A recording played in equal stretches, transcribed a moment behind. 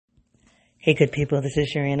Hey, good people, this is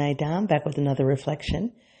Sherry and Dom back with another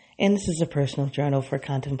reflection. And this is a personal journal for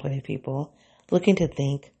contemplative people looking to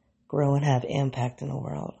think, grow, and have impact in the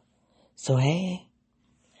world. So, hey,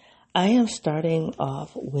 I am starting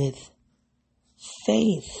off with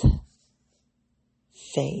faith.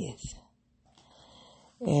 Faith.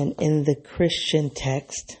 And in the Christian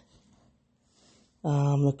text,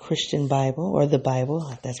 the Christian Bible, or the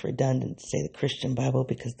Bible, that's redundant to say the Christian Bible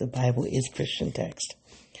because the Bible is Christian text.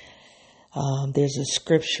 There's a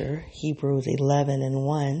scripture, Hebrews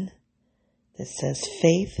 11:1, that says,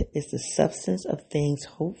 faith is the substance of things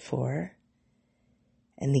hoped for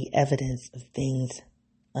and the evidence of things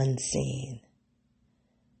unseen.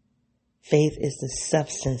 Faith is the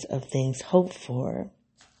substance of things hoped for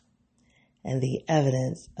and the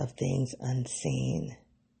evidence of things unseen.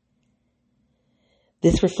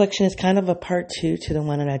 This reflection is kind of a part 2 to the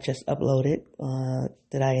one that I just uploaded,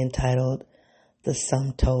 that I entitled The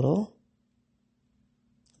Sum Total.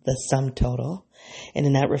 The sum total. And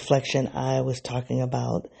in that reflection, I was talking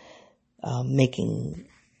about making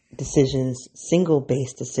decisions,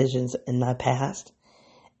 single-based decisions in my past,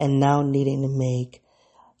 and now needing to make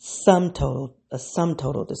a sum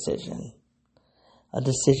total decision, a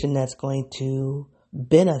decision that's going to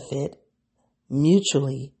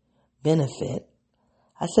mutually benefit.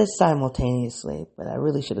 I said simultaneously, but I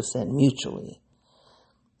really should have said mutually.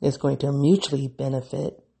 It's going to mutually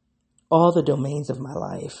benefit all the domains of my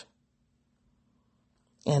life.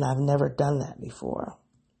 And I've never done that before.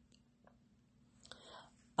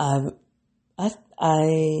 I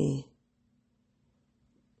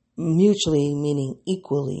mutually, meaning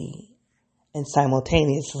equally and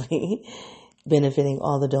simultaneously benefiting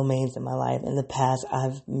all the domains of my life. In the past,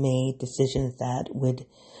 I've made decisions that would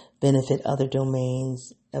benefit other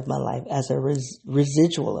domains of my life as a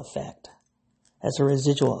residual effect,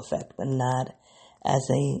 but not as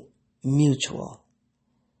a mutual,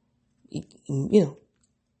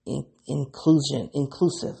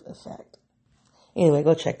 inclusive effect. Anyway,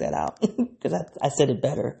 go check that out because I said it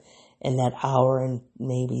better in that hour and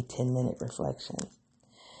maybe 10-minute reflection.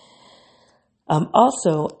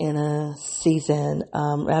 Also in a season,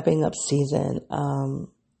 wrapping up season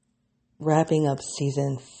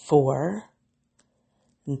 4,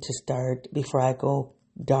 and to start before I go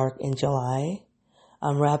dark in July.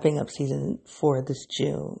 I'm wrapping up season 4 this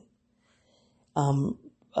June.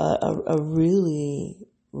 A really,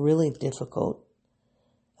 really difficult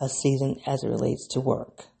season as it relates to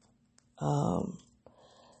work.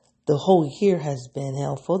 The whole year has been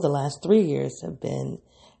helpful. The last 3 years have been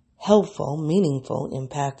helpful, meaningful,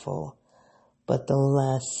 impactful. But the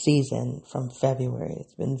last season from February,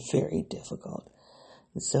 it's been very difficult.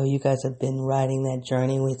 And so you guys have been riding that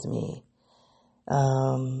journey with me.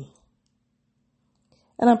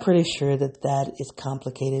 And I'm pretty sure that is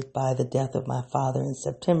complicated by the death of my father in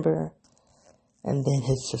September and then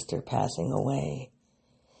his sister passing away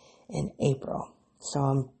in April. So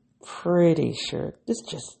I'm pretty sure it's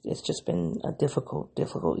just been a difficult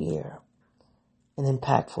year, an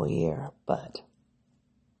impactful year. But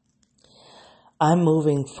I'm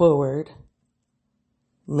moving forward,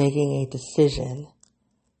 making a decision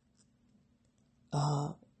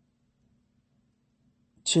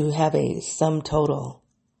to have a sum total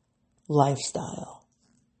lifestyle,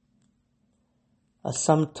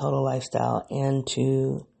 and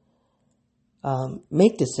to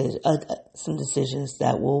make some decisions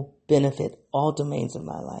that will benefit all domains of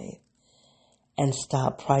my life and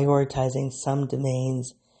stop prioritizing some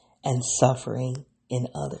domains and suffering in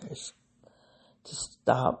others. To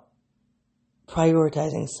stop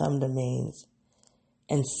prioritizing some domains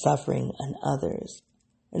and suffering in others.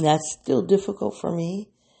 And that's still difficult for me.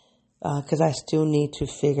 Because I still need to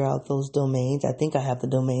figure out those domains. I think I have the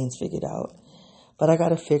domains figured out. But I got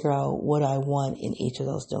to figure out what I want in each of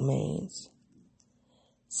those domains.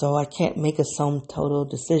 So I can't make a sum total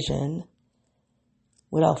decision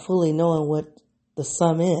without fully knowing what the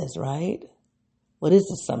sum is, right? What is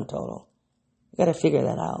the sum total? I got to figure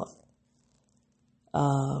that out.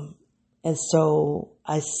 And so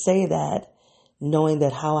I say that knowing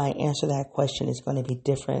that how I answer that question is going to be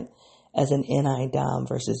different as an NI-DOM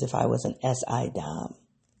versus if I was an SI-DOM.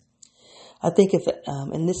 I think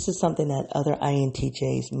and this is something that other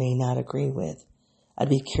INTJs may not agree with. I'd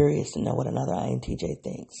be curious to know what another INTJ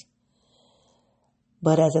thinks.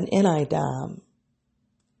 But as an NI-DOM,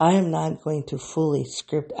 I am not going to fully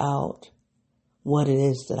script out what it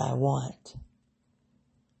is that I want.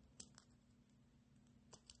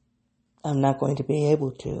 I'm not going to be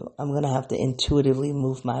able to. I'm going to have to intuitively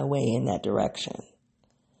move my way in that direction.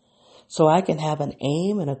 So I can have an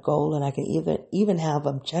aim and a goal, and I can even have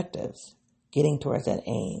objectives getting towards that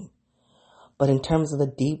aim. But in terms of the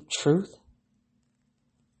deep truth,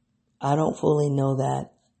 I don't fully know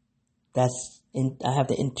that. I have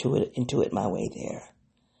to intuit my way there.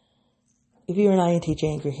 If you're an INTJ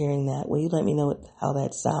and you're hearing that, will you let me know how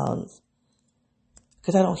that sounds?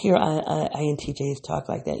 Because I don't hear INTJs talk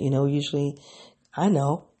like that. Usually, I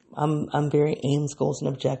know I'm very aims, goals,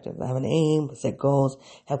 and objectives. I have an aim, set goals,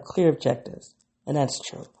 have clear objectives, and that's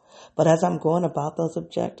true. But as I'm going about those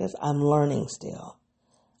objectives, I'm learning still.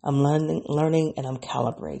 I'm learning, and I'm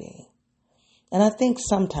calibrating. And I think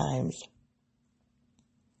sometimes,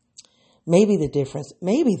 maybe the difference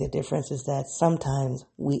is that sometimes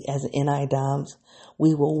we, as NIDOMs,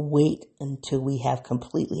 we will wait until we have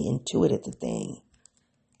completely intuited the thing,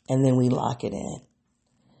 and then we lock it in.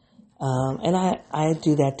 And I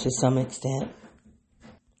do that to some extent.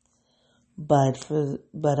 But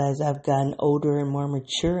as I've gotten older and more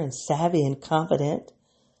mature and savvy and confident,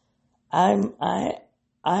 I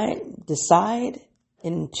decide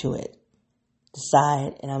and intuit.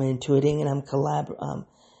 Decide, and I'm intuiting, and I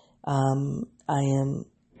am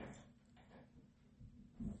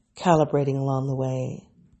calibrating along the way.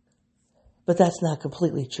 But that's not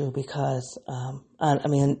completely true because, I'm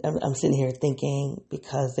sitting here thinking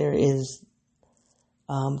because there is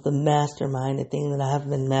the mastermind, the thing that I have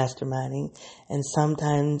been masterminding. And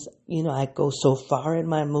sometimes, I go so far in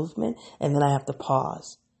my movement and then I have to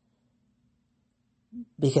pause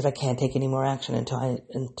because I can't take any more action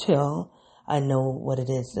until I know what it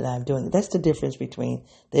is that I'm doing. That's the difference between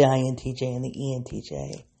the INTJ and the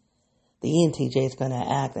ENTJ. The ENTJ is going to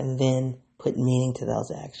act and then put meaning to those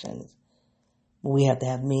actions. We have to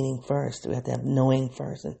have meaning first. We have to have knowing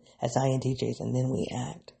first as INTJs, and then we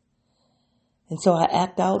act. And so I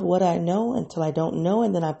act out what I know until I don't know,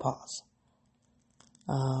 and then I pause.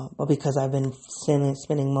 But because I've been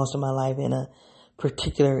spending most of my life in a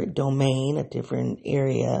particular domain, a different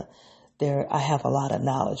area, I have a lot of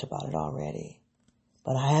knowledge about it already.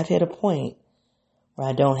 But I have hit a point where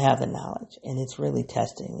I don't have the knowledge, and it's really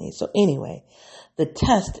testing me. So anyway, the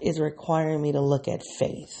test is requiring me to look at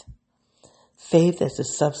faith. Faith as the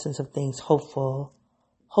substance of things hoped for,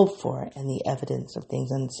 and the evidence of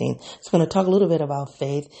things unseen. So I'm going to talk a little bit about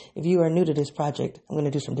faith. If you are new to this project, I'm going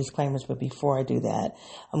to do some disclaimers, but before I do that,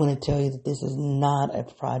 I'm going to tell you that this is not a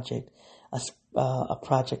project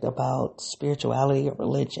about spirituality or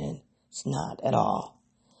religion. It's not at all.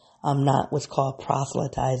 I'm not what's called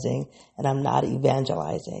proselytizing, and I'm not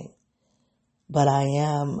evangelizing. But I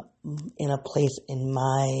am in a place in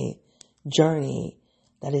my journey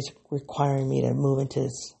that is requiring me to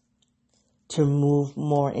move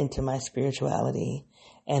more into my spirituality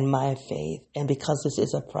and my faith. And because this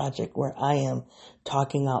is a project where I am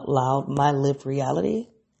talking out loud my lived reality,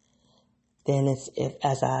 then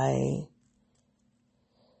as I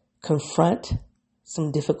confront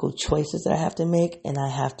some difficult choices that I have to make and I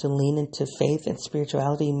have to lean into faith and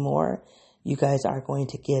spirituality more, you guys are going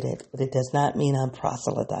to get it. But it does not mean I'm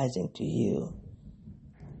proselytizing to you.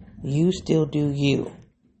 You still do you.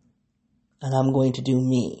 And I'm going to do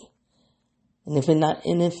me. And if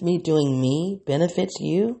me doing me benefits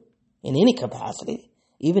you in any capacity,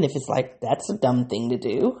 even if it's like, that's a dumb thing to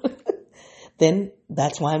do, then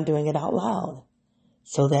that's why I'm doing it out loud.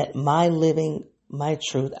 So that my living my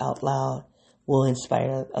truth out loud will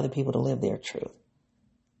inspire other people to live their truth.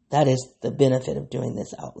 That is the benefit of doing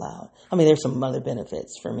this out loud. I mean, there's some other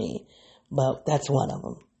benefits for me, but that's one of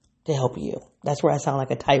them, to help you. That's where I sound like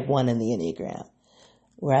a type 1 in the Enneagram,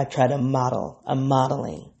 where I try to model. I'm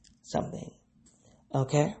modeling something.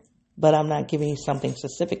 Okay? But I'm not giving you something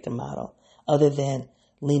specific to model other than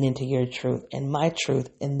lean into your truth. And my truth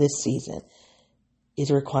in this season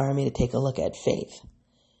is requiring me to take a look at faith.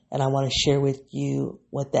 And I want to share with you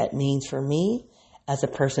what that means for me as a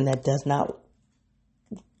person that doesn't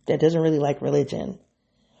really like religion.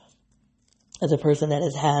 As a person that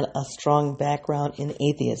has had a strong background in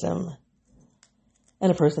atheism.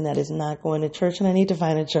 And a person that is not going to church, and I need to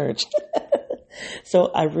find a church.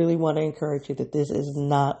 So I really want to encourage you that this is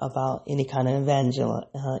not about any kind of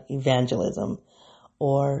evangelism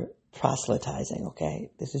or proselytizing, okay?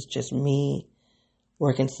 This is just me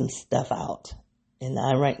working some stuff out. And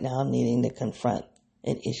I'm right now needing to confront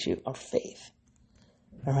an issue of faith.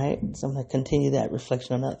 All right, so I'm going to continue that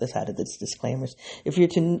reflection on the other side of this disclaimers. If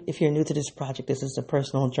you're new to this project, this is a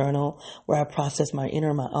personal journal where I process my inner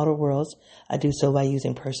and my outer worlds. I do so by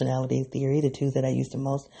using personality theory. The two that I use the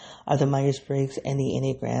most are the Myers-Briggs and the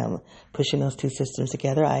Enneagram. Pushing those two systems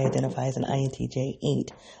together, I identify as an INTJ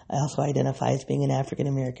 8. I also identify as being an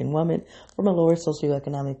African-American woman from a lower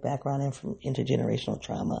socioeconomic background and from intergenerational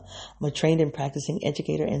trauma. I'm a trained and practicing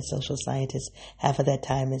educator and social scientist. Half of that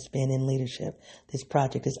time has been in leadership. This project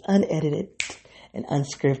project is unedited and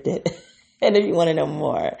unscripted. And if you want to know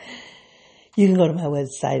more, you can go to my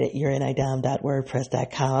website at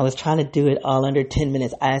youreandidom.wordpress.com. I was trying to do it all under 10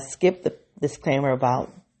 minutes. I skipped the disclaimer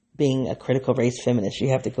about being a critical race feminist. You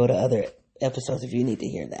have to go to other episodes if you need to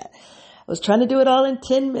hear that. I was trying to do it all in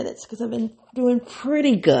 10 minutes because I've been doing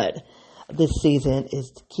pretty good this season,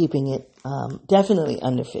 is keeping it definitely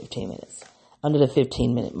under 15 minutes, under the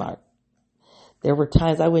 15-minute mark. There were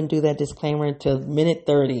times I wouldn't do that disclaimer until minute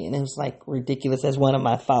 30, and it was like ridiculous, as one of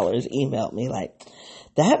my followers emailed me like,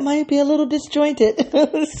 that might be a little disjointed.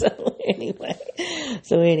 So anyway,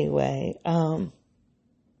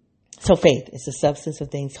 so faith is the substance of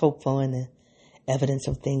things hoped for and the evidence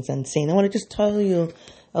of things unseen. I want to just tell you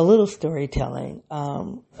a little storytelling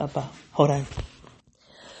about, hold on.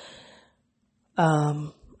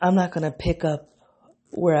 I'm not going to pick up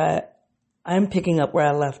I'm picking up where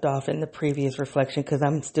I left off in the previous reflection because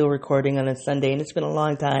I'm still recording on a Sunday, and it's been a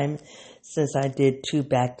long time since I did two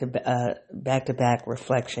back-to-back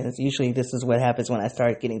reflections. Usually this is what happens when I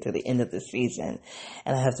start getting to the end of the season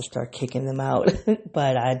and I have to start kicking them out.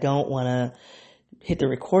 But I don't want to hit the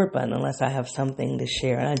record button unless I have something to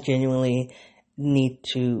share. And I genuinely need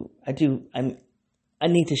to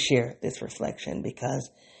share this reflection because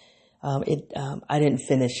I didn't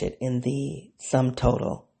finish it in the sum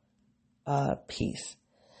total piece.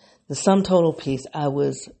 The sum total piece, I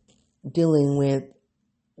was dealing with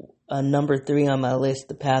number 3 on my list,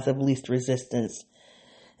 the path of least resistance,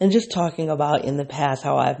 and just talking about in the past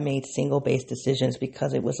how I've made single-based decisions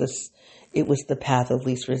because it was the path of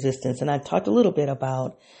least resistance. And I talked a little bit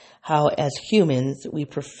about how as humans we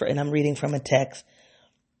prefer, and I'm reading from a text,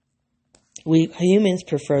 we humans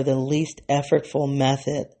prefer the least effortful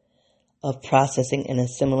method of processing and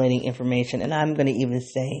assimilating information. And I'm going to even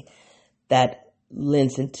say that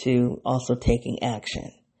lends into also taking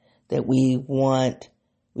action, that we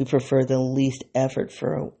prefer the least effort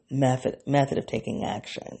for method of taking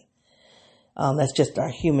action. That's just our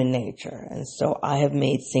human nature. And so I have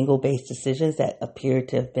made single-based decisions that appear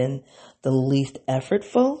to have been the least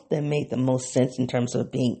effortful, that made the most sense in terms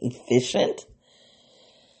of being efficient,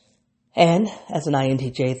 and as an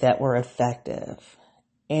INTJ, that were effective.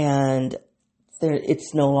 And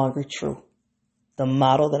it's no longer true. The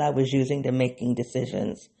model that I was using to making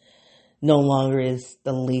decisions no longer is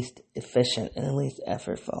the least efficient and the least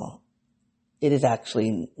effortful. It is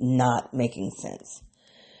actually not making sense.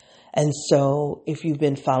 And so if you've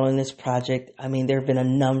been following this project, I mean, there have been a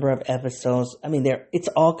number of episodes. I mean, it's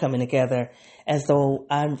all coming together as though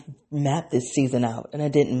I mapped this season out, and I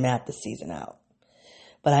didn't map the season out.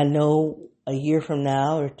 But I know a year from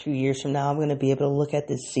now or 2 years from now, I'm going to be able to look at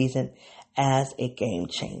this season as a game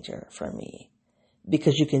changer for me,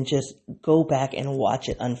 because you can just go back and watch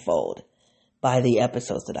it unfold by the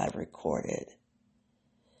episodes that I've recorded.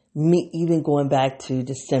 Me even going back to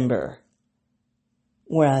December,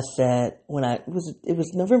 where I said, it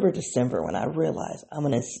was November, December when I realized I'm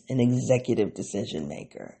an executive decision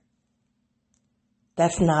maker.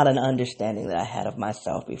 That's not an understanding that I had of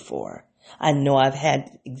myself before. I know I've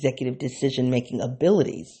had executive decision making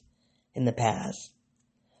abilities in the past,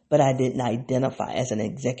 but I didn't identify as an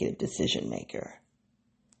executive decision maker.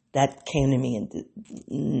 That came to me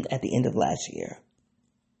at the end of last year.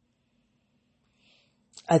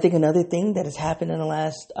 I think another thing that has happened in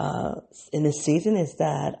this season is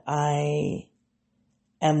that I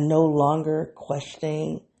am no longer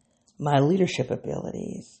questioning my leadership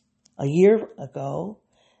abilities. A year ago,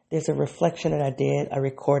 there's a reflection that I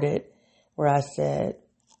recorded where I said,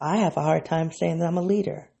 I have a hard time saying that I'm a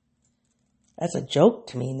leader. That's a joke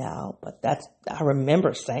to me now, but I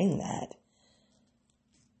remember saying that.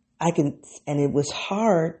 And it was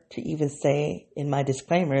hard to even say in my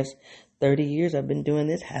disclaimers, 30 years I've been doing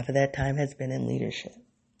this, half of that time has been in leadership.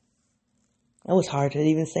 It was hard to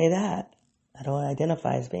even say that. I don't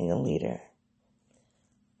identify as being a leader.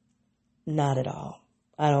 Not at all.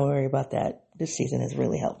 I don't worry about that. This season has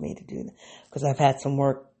really helped me to do that because I've had some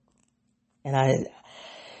work, and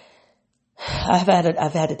I've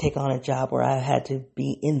had to take on a job where I had to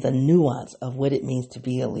be in the nuance of what it means to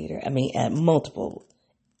be a leader. I mean, at multiple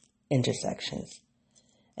intersections,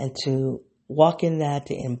 and to walk in that,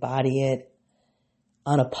 to embody it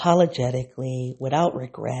unapologetically, without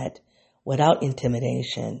regret, without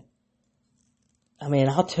intimidation. I mean,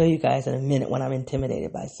 I'll tell you guys in a minute when I'm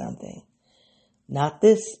intimidated by something. Not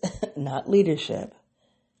this, not leadership.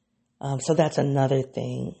 So that's another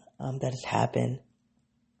thing that has happened.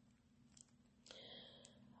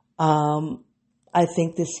 I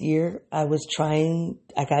think this year I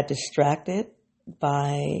got distracted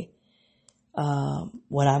by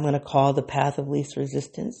what I'm going to call the path of least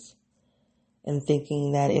resistance. and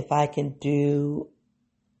thinking that if I can do,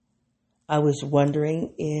 I was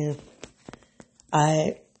wondering if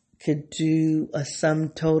I could do a sum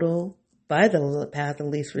total by the path of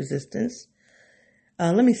least resistance.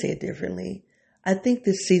 Let me say it differently. I think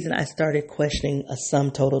this season I started questioning a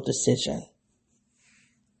sum total decision.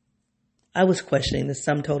 I was questioning the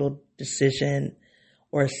sum total decision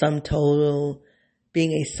or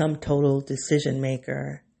being a sum total decision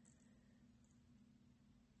maker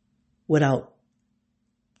without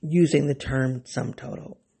using the term sum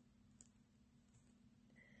total.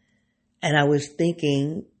 And I was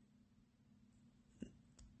thinking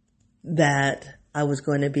that I was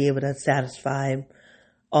going to be able to satisfy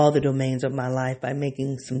all the domains of my life by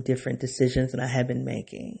making some different decisions than I had been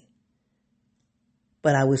making.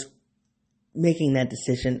 But I was making that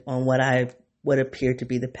decision on what appeared to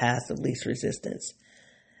be the path of least resistance.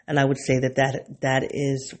 And I would say that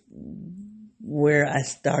is where I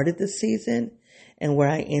started the season, and where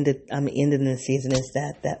I'm ending the season is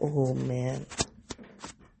that, oh man.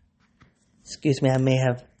 Excuse me, I may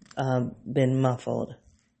have been muffled.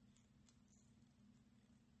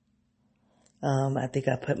 I think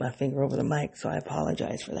I put my finger over the mic, so I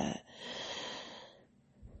apologize for that.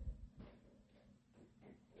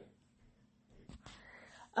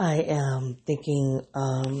 I am thinking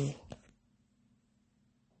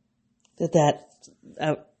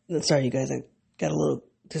sorry, you guys, I got a little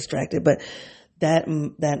distracted, but that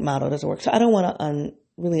motto doesn't work. So I don't want to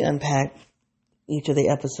really unpack each of the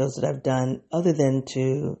episodes that I've done, other than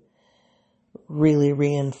to really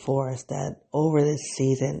reinforce that over this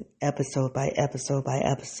season, episode by episode by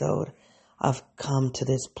episode, I've come to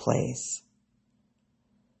this place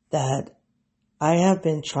that I have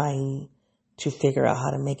been trying to figure out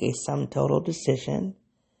how to make a sum total decision,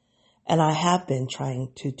 and I have been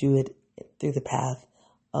trying to do it through the path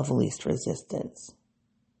of least resistance.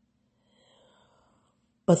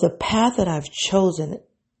 But the path that I've chosen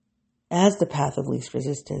as the path of least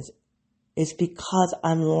resistance is because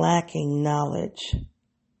I'm lacking knowledge.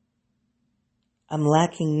 I'm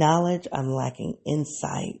lacking knowledge. I'm lacking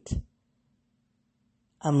insight.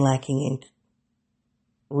 I'm lacking in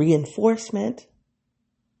reinforcement.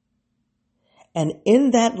 And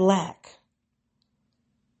in that lack,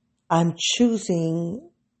 I'm choosing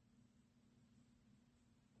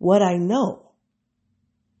what I know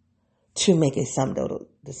to make a sum total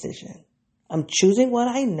decision. I'm choosing what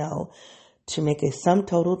I know to make a sum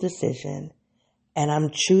total decision, and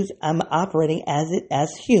I'm operating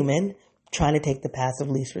as human, trying to take the path of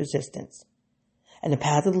least resistance. And the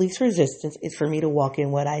path of least resistance is for me to walk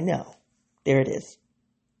in what I know. There it is.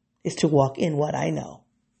 It's to walk in what I know.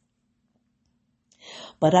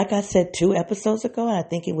 But like I said 2 episodes ago, and I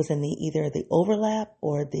think it was in either the overlap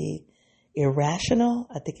or the irrational.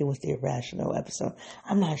 I think it was the irrational episode.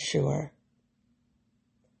 I'm not sure.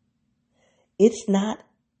 It's not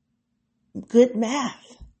good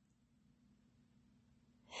math.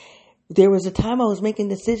 There was a time I was making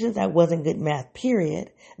decisions that wasn't good math,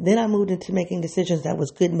 period. Then I moved into making decisions that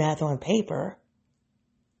was good math on paper,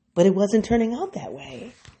 but it wasn't turning out that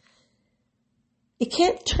way. It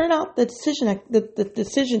can't turn out the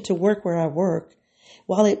decision to work where I work.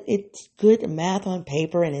 While it's good math on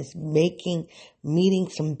paper and it's meeting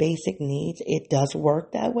some basic needs, it does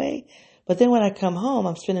work that way. But then when I come home,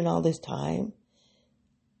 I'm spending all this time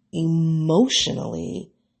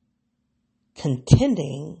emotionally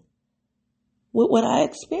contending with what I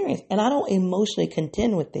experience. And I don't emotionally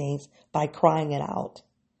contend with things by crying it out,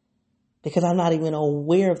 because I'm not even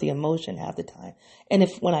aware of the emotion half the time. And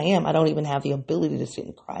when I am, I don't even have the ability to sit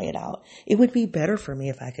and cry it out. It would be better for me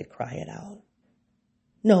if I could cry it out.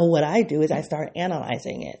 No, what I do is I start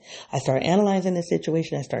analyzing it. I start analyzing the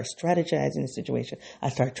situation. I start strategizing the situation. I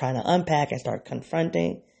start trying to unpack. I start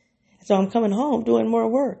confronting. So I'm coming home doing more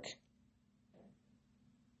work.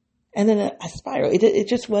 And then I spiral. It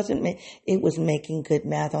just wasn't, it was making good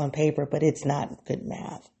math on paper, but it's not good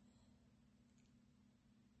math.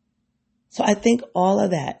 So I think all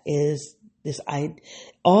of that is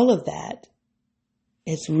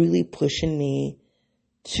really pushing me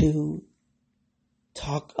to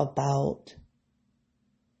talk about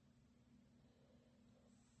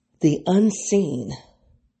the unseen,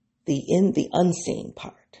 the unseen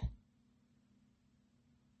part,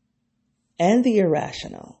 and the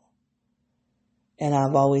irrational. And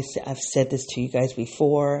I've said this to you guys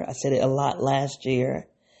before. I said it a lot last year.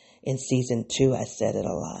 In season 2, I said it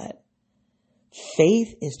a lot.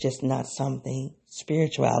 Faith is just not something,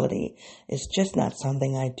 spirituality is just not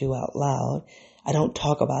something I do out loud. I don't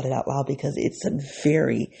talk about it out loud because it's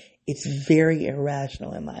very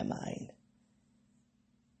irrational in my mind.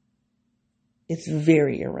 It's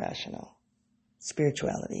very irrational.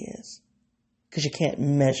 spirituality is, because you can't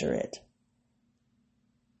measure it.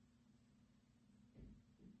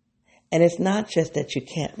 And it's not just that you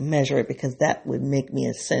can't measure it, because that would make me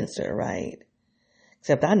a censor, right?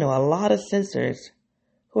 Except I know a lot of censors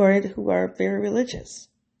who are very religious.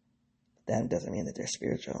 That doesn't mean that they're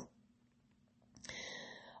spiritual.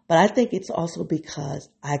 But I think it's also because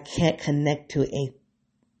I can't connect to a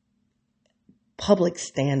public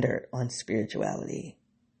standard on spirituality.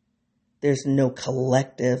 There's no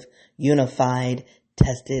collective, unified,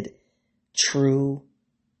 tested, true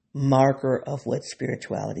marker of what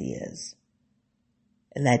spirituality is.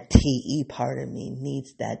 And that TE part of me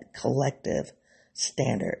needs that collective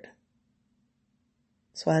standard.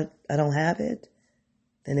 So I don't have it.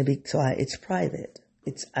 Then it's private.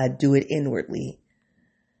 I do it inwardly.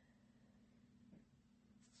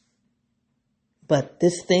 But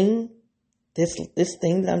this thing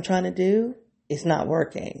that I'm trying to do is not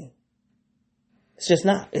working. It's just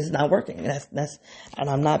not. It's not working. And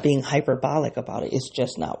I'm not being hyperbolic about it. It's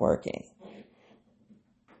just not working.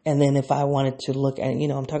 And then if I wanted to look at,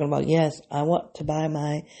 I'm talking about, yes, I want to buy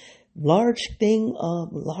my large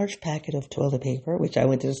packet of toilet paper, which I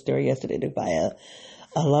went to the store yesterday to buy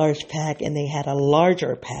a large pack, and they had a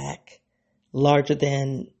larger pack, larger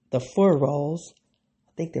than the 4 rolls.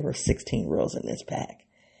 I think there were 16 rolls in this pack.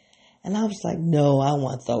 And I was like, no, I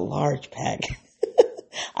want the large pack.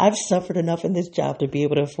 I've suffered enough in this job to be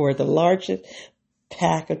able to afford the largest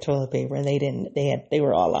pack of toilet paper, and they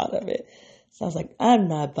were all out of it. So I was like, I'm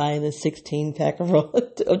not buying the 16 pack of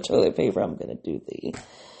toilet paper. I'm going to do the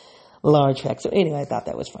large pack. So anyway, I thought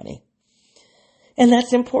that was funny. And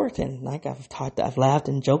that's important. Like I've laughed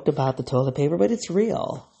and joked about the toilet paper, but it's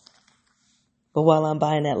real. But while I'm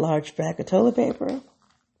buying that large pack of toilet paper,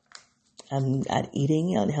 I'm not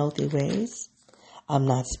eating unhealthy ways. I'm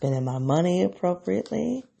not spending my money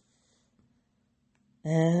appropriately.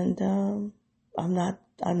 And I'm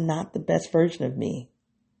not the best version of me.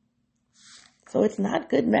 So it's not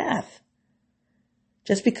good math.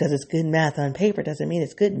 Just because it's good math on paper doesn't mean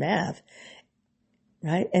it's good math.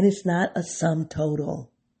 Right? And it's not a sum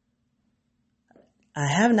total. I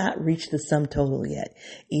have not reached the sum total yet,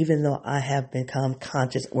 even though I have become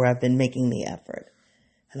conscious where I've been making the effort.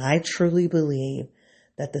 And I truly believe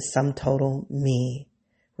that the sum total me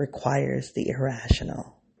requires the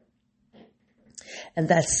irrational. And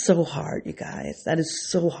that's so hard, you guys. That is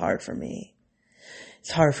so hard for me.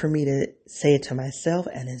 It's hard for me to say it to myself,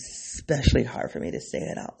 and it's especially hard for me to say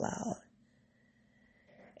it out loud.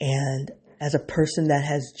 And as a person that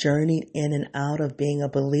has journeyed in and out of being a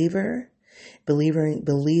believer,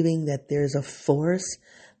 believing that there's a force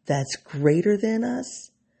that's greater than us,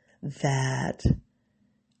 that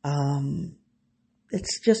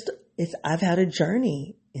I've had a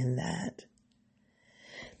journey in that.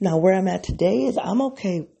 Now, where I'm at today is I'm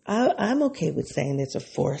okay. I'm okay with saying there's a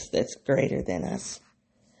force that's greater than us.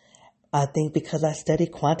 I think because I study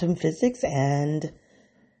quantum physics and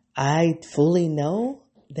I fully know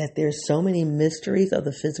that there's so many mysteries of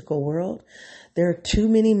the physical world. There are too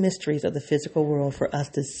many mysteries of the physical world for us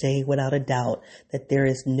to say without a doubt that there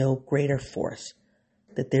is no greater force,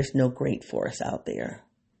 that there's no great force out there.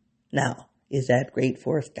 Now, is that great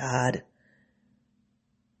force God?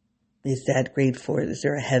 Is that great force? Is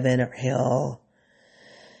there a heaven or hell?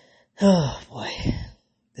 Oh boy.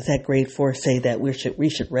 Does that great force say that we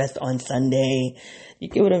should rest on Sunday? You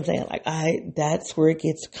get what I'm saying? That's where it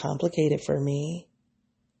gets complicated for me.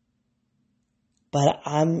 But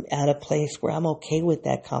I'm at a place where I'm okay with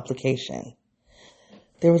that complication.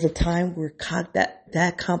 There was a time where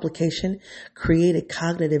that complication created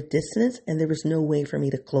cognitive dissonance, and there was no way for me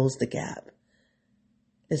to close the gap.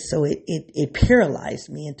 And so it paralyzed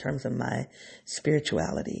me in terms of my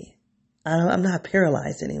spirituality. I'm not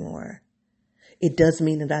paralyzed anymore. It does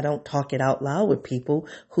mean that I don't talk it out loud with people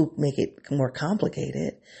who make it more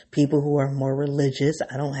complicated. People who are more religious,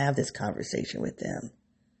 I don't have this conversation with them.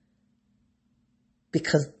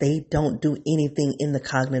 Because they don't do anything in the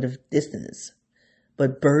cognitive dissonance,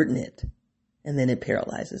 but burden it. And then it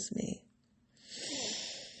paralyzes me.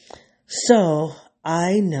 So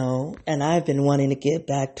I know, and I've been wanting to get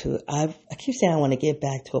back to, I keep saying I want to get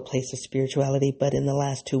back to a place of spirituality, but in the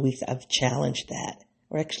last 2 weeks, I've challenged that.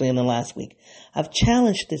 Or actually in the last week, I've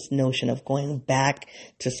challenged this notion of going back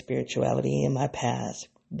to spirituality in my past,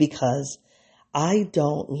 because I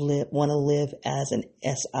don't want to live as an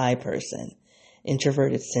SI person,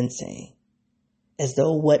 introverted sensei, as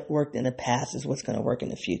though what worked in the past is what's going to work in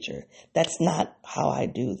the future. That's not how I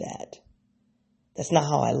do that. That's not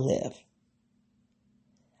how I live.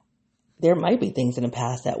 There might be things in the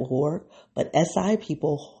past that will work, but SI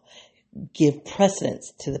people give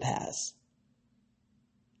precedence to the past.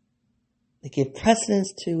 They give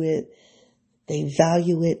precedence to it. They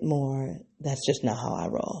value it more. That's just not how I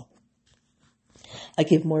roll. I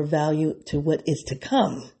give more value to what is to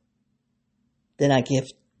come than I give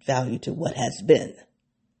value to what has been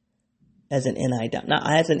as an NI-DOM. Now,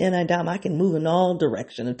 as an NI-DOM, I can move in all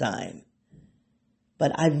direction of time.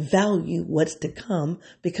 But I value what's to come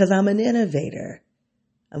because I'm an innovator.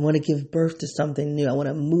 I want to give birth to something new. I want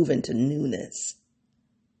to move into newness.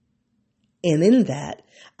 And in that,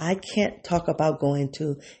 I can't talk about going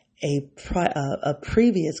to a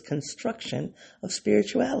previous construction of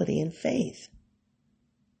spirituality and faith.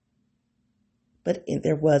 But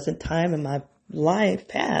there was a time in my life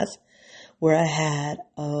past where I had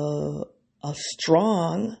a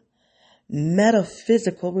strong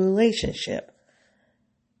metaphysical relationship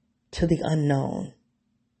to the unknown.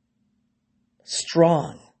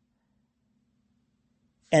 Strong.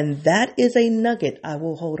 And that is a nugget I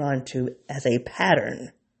will hold on to as a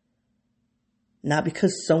pattern. Not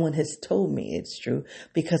because someone has told me it's true,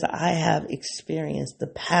 because I have experienced the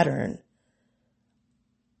pattern,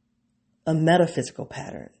 a metaphysical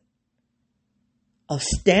pattern of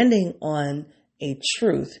standing on a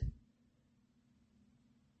truth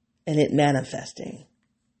and it manifesting.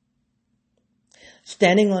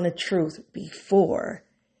 Standing on a truth before,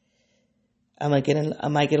 I might get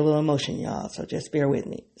a little emotion, y'all, so just bear with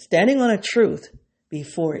me. Standing on a truth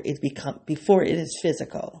before it is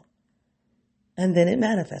physical. And then it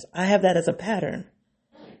manifests. I have that as a pattern.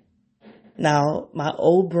 Now, my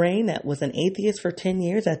old brain that was an atheist for 10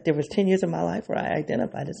 years, there was 10 years of my life where I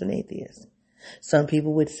identified as an atheist. Some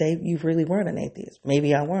people would say you really weren't an atheist.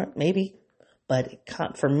 Maybe I weren't, maybe. But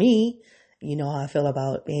for me, you know how I feel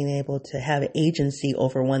about being able to have agency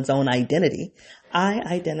over one's own identity. I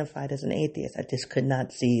identified as an atheist. I just could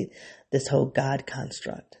not see this whole God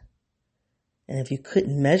construct. And if you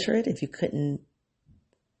couldn't measure it,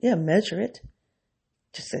 measure it,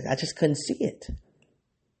 I just couldn't see it.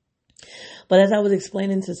 But as I was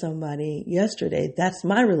explaining to somebody yesterday, that's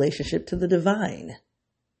my relationship to the divine,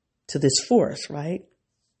 to this force, right?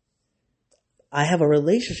 I have a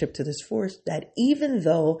relationship to this force that even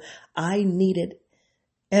though I needed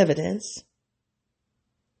evidence,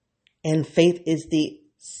 and faith is the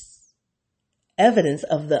evidence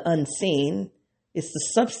of the unseen, it's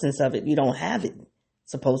the substance of it, you don't have it,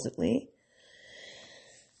 supposedly.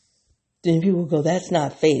 Then people go, that's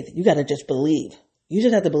not faith. You got to just believe. You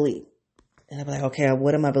just have to believe. And I'm like, okay,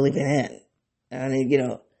 what am I believing in?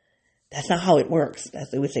 And that's not how it works. That's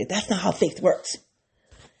what they would say. That's not how faith works.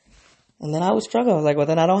 And then I would struggle. I was like, well,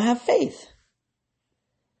 then I don't have faith.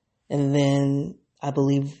 And then I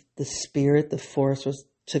believe the spirit, the force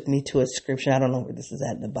took me to a scripture. I don't know where this is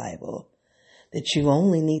at in the Bible. That you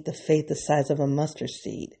only need the faith the size of a mustard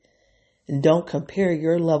seed. And don't compare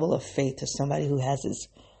your level of faith to somebody who has this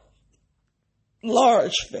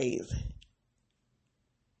large faith.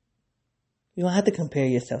 You don't have to compare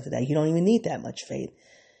yourself to that. You don't even need that much faith.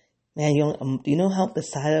 Man, do you know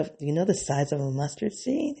the size of a mustard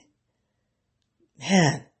seed?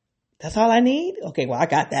 Man, that's all I need? Okay, well, I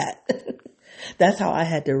got that. That's how I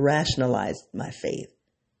had to rationalize my faith.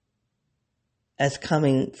 As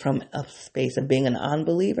coming from a space of being an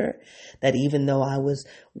unbeliever, that even though I was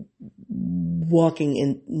moving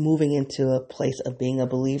into a place of being a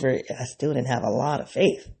believer, I still didn't have a lot of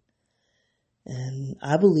faith. And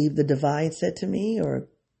I believe the divine said to me, or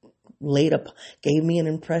gave me an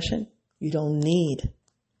impression, you don't need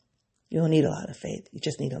a lot of faith. You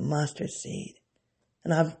just need a mustard seed.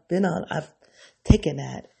 And I've taken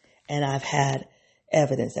that, and I've had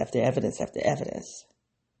evidence after evidence after evidence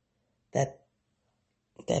that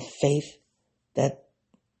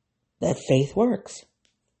faith works.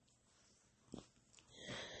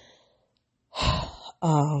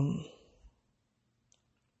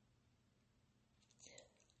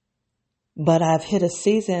 But I've hit a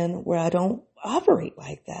season where I don't operate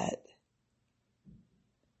like that.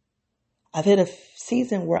 I've hit a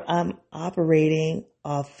season where I'm operating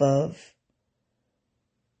off of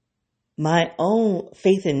my own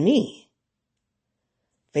faith in me.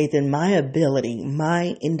 Faith in my ability,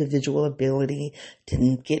 my individual ability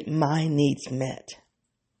to get my needs met.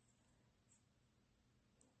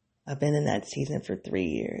 I've been in that season for 3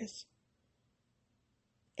 years.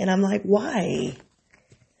 And I'm like, why?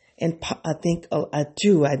 And I think, I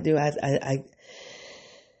do. I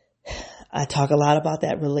talk a lot about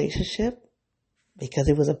that relationship because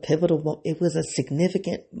it was it was a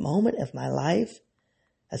significant moment of my life,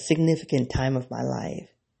 a significant time of my life.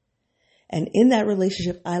 And in that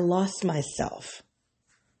relationship, I lost myself.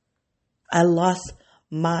 I lost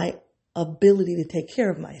my ability to take care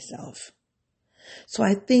of myself. So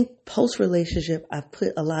I think post-relationship, I've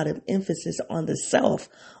put a lot of emphasis on the self,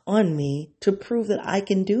 on me, to prove that I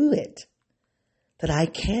can do it, that I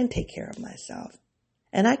can take care of myself.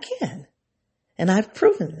 And I can. And I've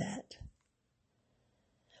proven that.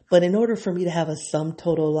 But in order for me to have a sum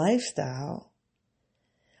total lifestyle,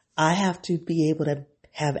 I have to be able to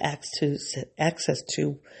have access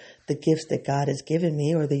to the gifts that God has given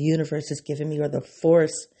me, or the universe has given me, or the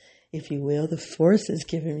force, if you will, the force has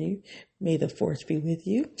given me. May the force be with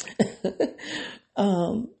you.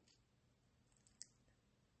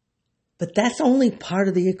 But that's only part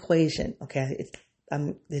of the equation. Okay.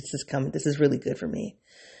 This is really good for me.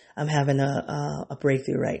 I'm having a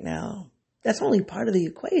breakthrough right now. That's only part of the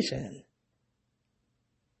equation.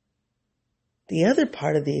 The other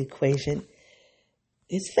part of the equation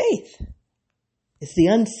is faith. It's the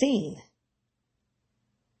unseen.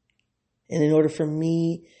 And in order for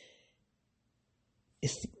me,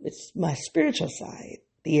 it's my spiritual side,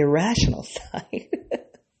 the irrational side.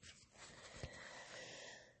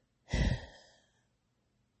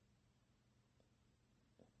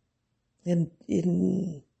 And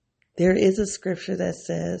there is a scripture that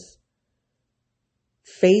says,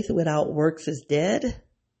 faith without works is dead.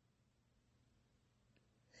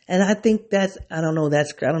 And I think I don't know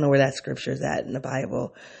where that scripture is at in the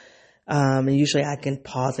Bible. And usually I can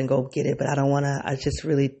pause and go get it, but I just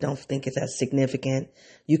really don't think it's as significant.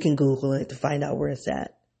 You can Google it to find out where it's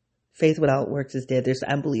at. Faith without works is dead.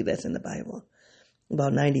 I believe that's in the Bible.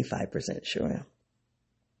 About 95% sure.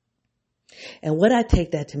 And what I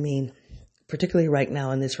take that to mean, particularly right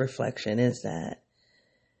now in this reflection, is that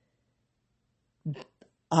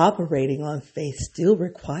operating on faith still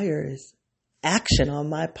requires action on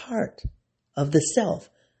my part of the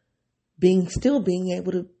self, still being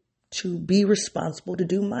able to be responsible to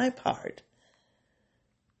do my part.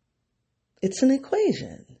 It's an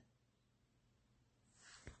equation.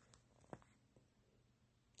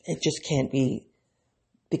 It just can't be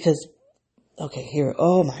because, okay, here,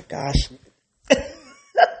 oh my gosh.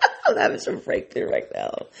 I'm having some breakthrough right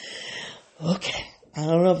now. Okay. I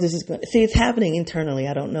don't know if this is going to, see, it's happening internally.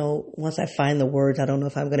 I don't know. Once I find the words, I don't know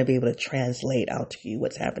if I'm going to be able to translate out to you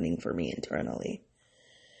what's happening for me internally.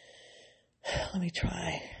 Let me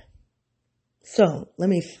try. So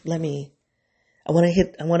I'm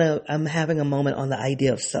having a moment on the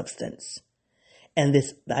idea of substance and the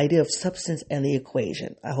idea of substance and the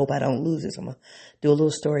equation. I hope I don't lose this. I'm going to do a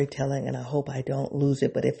little storytelling and I hope I don't lose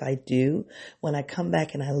it. But if I do, when I come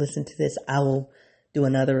back and I listen to this, I will do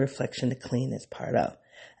another reflection to clean this part up.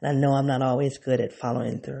 And I know I'm not always good at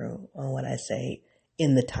following through on what I say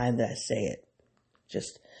in the time that I say it.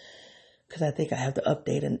 Just because I think I have to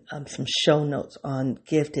update some show notes on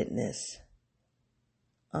giftedness.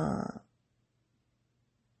 I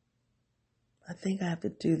think I have to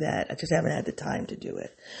do that. I just haven't had the time to do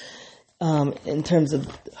it. In terms of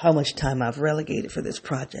how much time I've relegated for this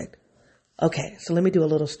project. Okay, so let me do a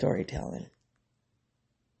little storytelling.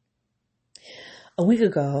 A week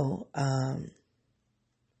ago, and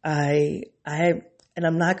I'm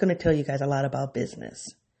not going to tell you guys a lot about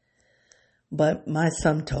business, but my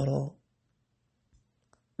sum total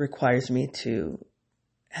requires me to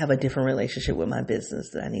have a different relationship with my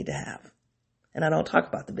business that I need to have. And I don't talk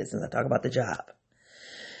about the business, I talk about the job.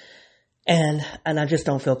 And I just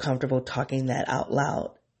don't feel comfortable talking that out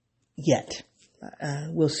loud yet.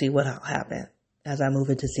 We'll see what'll happen as I move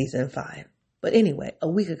into season 5. But anyway, a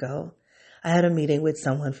week ago, I had a meeting with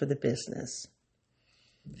someone for the business.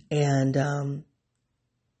 And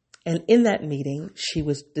in that meeting,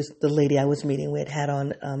 the lady I was meeting with had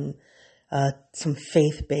on, some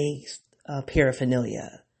faith-based,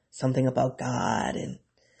 paraphernalia, something about God. And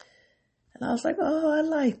I was like, oh, I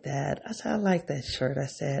like that. I said, I like that shirt.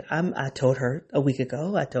 I told her a week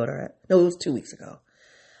ago, it was 2 weeks ago.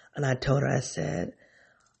 And I told her, I said,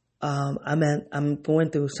 I'm going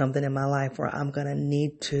through something in my life where I'm going to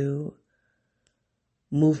need to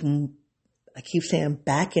move, I keep saying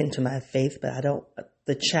back into my faith, but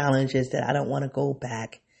the challenge is that I don't want to go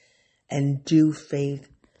back and do faith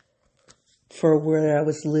for where I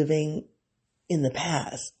was living in the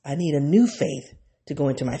past. I need a new faith to go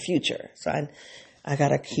into my future. So I got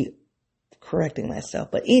to keep correcting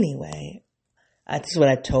myself. But anyway, that's what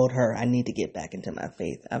I told her. I need to get back into my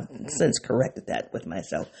faith. I've since corrected that with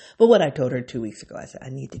myself. But what I told her 2 weeks ago, I said, I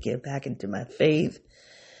need to get back into my faith.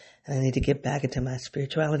 And I need to get back into my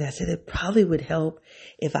spirituality. I said, it probably would help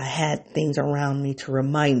if I had things around me to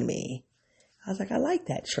remind me. I was like, I like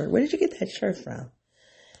that shirt. Where did you get that shirt from?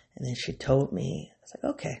 And then she told me. I was like,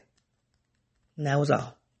 okay. And that was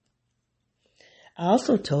all. I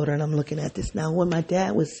also told her, and I'm looking at this now, when my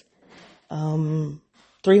dad was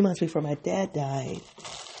 3 months before my dad died,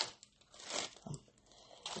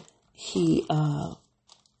 he, I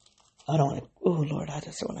don't want to, oh Lord, I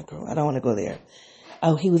just don't want to go, I don't want to go there.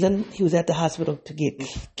 He was at the hospital to get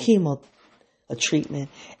chemo, a treatment,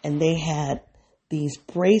 and they had these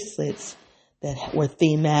bracelets that were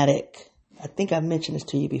thematic. I think I mentioned this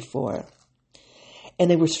to you before.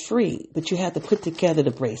 And it was free, but you had to put together the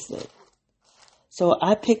bracelet. So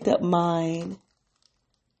I picked up mine.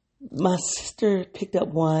 My sister picked up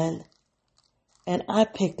one. And I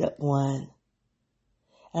picked up one.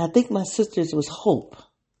 And I think my sister's was Hope.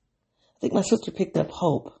 I think my sister picked up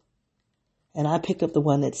Hope. And I picked up the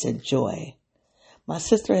one that said Joy. My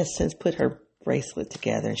sister has since put her bracelet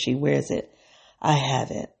together and she wears it. I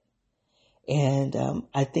haven't. And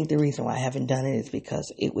I think the reason why I haven't done it is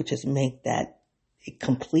because it would just make that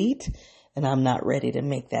complete, and I'm not ready to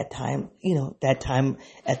make that time, that time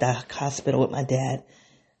at the hospital with my dad.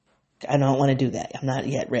 I don't want to do that. I'm not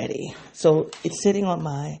yet ready. So it's sitting on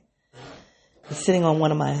one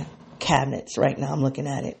of my cabinets right now. I'm looking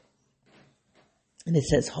at it. And it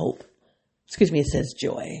says Hope. It says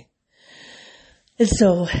Joy. And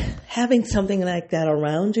so having something like that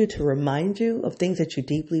around you to remind you of things that you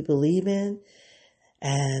deeply believe in,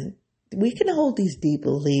 and we can hold these deep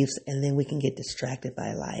beliefs and then we can get distracted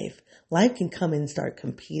by life. Life can come and start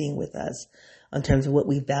competing with us in terms of what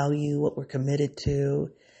we value, what we're committed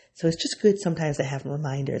to. So it's just good sometimes to have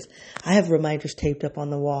reminders. I have reminders taped up on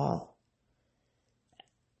the wall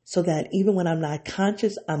so that even when I'm not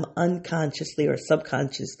conscious, I'm unconsciously or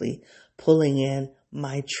subconsciously pulling in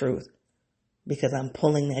my truth because I'm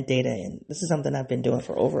pulling that data in. This is something I've been doing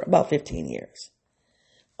for over about 15 years.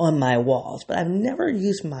 On my walls, but I've never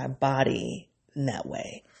used my body in that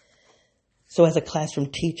way. So as a classroom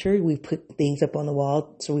teacher, we put things up on the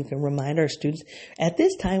wall so we can remind our students, at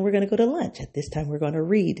this time, we're going to go to lunch. At this time, we're going to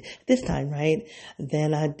read. At this time, right?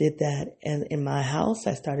 Then I did that. And in my house,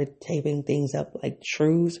 I started taping things up like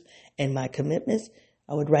truths and my commitments.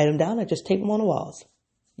 I would write them down. I just tape them on the walls.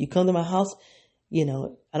 You come to my house, I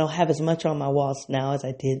don't have as much on my walls now as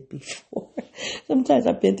I did before. Sometimes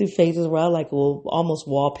I've been through phases where I will almost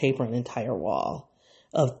wallpaper an entire wall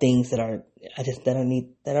of things that are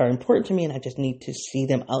important to me, and I just need to see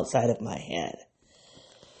them outside of my head.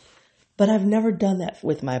 But I've never done that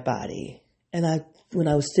with my body. And when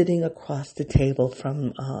I was sitting across the table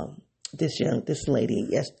from this young lady,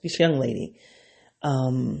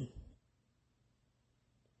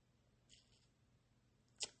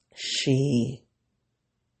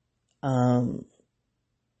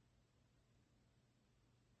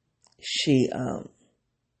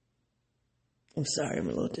 I'm sorry, I'm a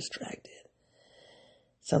little distracted.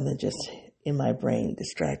 Something just in my brain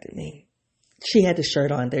distracted me. She had the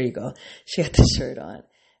shirt on. There you go. She had the shirt on.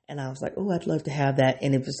 And I was like, oh, I'd love to have that.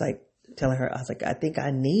 And it was like telling her, I was like, I think I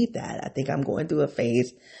need that. I think I'm going through a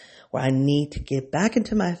phase where I need to get back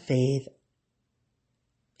into my faith,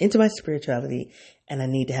 into my spirituality, and I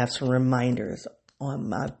need to have some reminders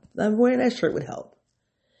on I'm wearing that shirt would help.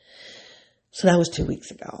 So that was 2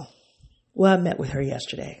 weeks ago. Well, I met with her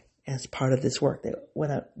yesterday as part of this work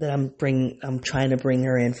I'm trying to bring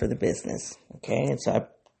her in for the business. Okay. And so I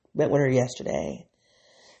met with her yesterday.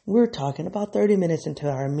 We were talking about 30 minutes into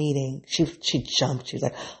our meeting. She jumped. She was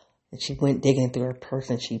like, and she went digging through her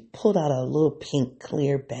purse and she pulled out a little pink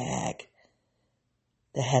clear bag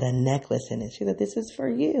that had a necklace in it. She said, this is for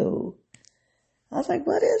you. I was like,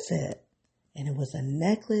 what is it? And it was a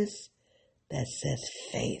necklace that says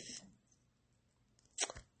faith.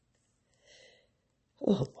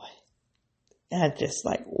 Oh boy. And I just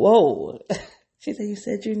like, whoa. She said, you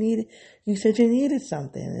said you needed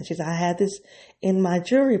something. And she said, I had this in my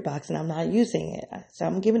jewelry box and I'm not using it. So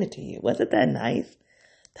I'm giving it to you. Wasn't that nice?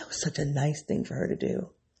 That was such a nice thing for her to do.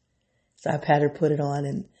 So I've had her put it on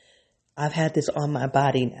and I've had this on my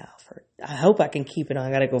body now I hope I can keep it on.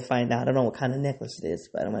 I got to go find out. I don't know what kind of necklace it is,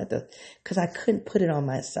 but I'm going to have to, cause I couldn't put it on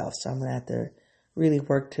myself. So I'm going to have to really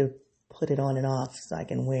work to put it on and off so I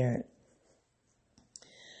can wear it.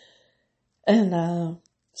 And,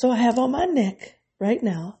 so I have on my neck right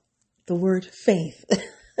now the word faith.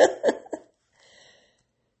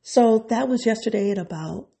 So that was yesterday at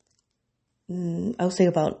about, I would say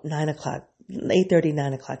about 9 o'clock, 8:30,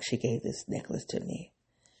 9 o'clock, she gave this necklace to me.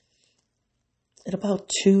 At about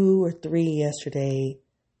 2 or 3 yesterday,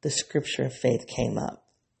 the scripture of faith came up.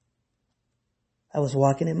 I was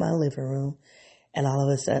walking in my living room and all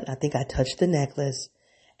of a sudden, I think I touched the necklace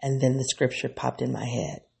and then the scripture popped in my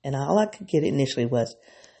head. And all I could get initially was,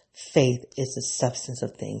 faith is the substance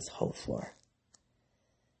of things hoped for.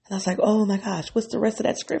 And I was like, oh my gosh, what's the rest of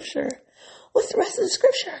that scripture? What's the rest of the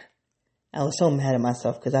scripture? I was so mad at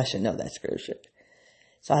myself because I should know that scripture.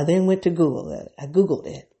 So I then went to Google it. I Googled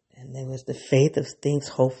it, and there was the faith of things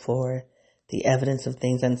hoped for, the evidence of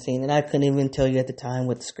things unseen. And I couldn't even tell you at the time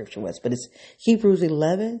what the scripture was, but it's Hebrews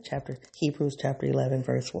chapter 11,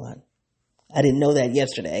 verse 1. I didn't know that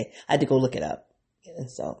yesterday. I had to go look it up.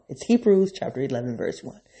 And so it's Hebrews chapter 11, verse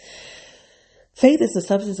 1. Faith is the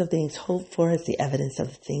substance of things hoped for, it's the evidence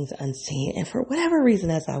of things unseen. And for whatever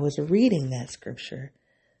reason, as I was reading that scripture,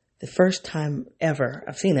 the first time ever,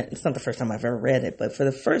 I've seen it, it's not the first time I've ever read it, but for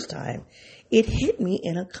the first time, it hit me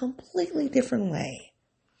in a completely different way.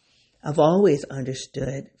 I've always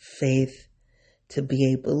understood faith to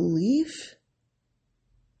be a belief.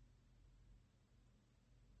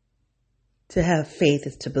 To have faith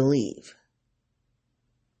is to believe.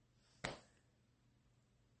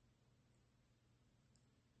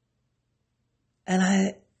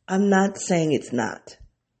 And I'm not saying it's not.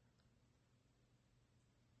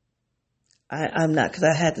 I'm not, because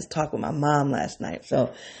I had this talk with my mom last night.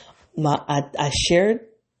 So I shared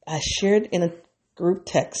in a group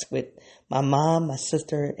text with my mom, my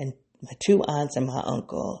sister, and my two aunts and my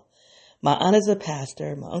uncle. My aunt is a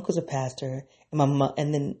pastor, my uncle's a pastor, and my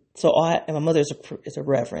mother is a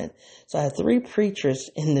reverend. So I have three preachers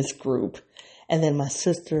in this group, and then my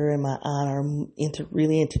sister and my aunt are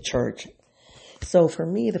really into church. So for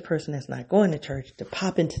me, the person that's not going to church, to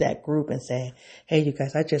pop into that group and say, "Hey, you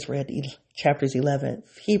guys, I just read Hebrews 11,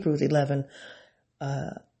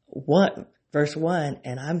 1, verse 1,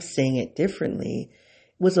 and I'm saying it differently,"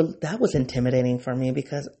 that was intimidating for me,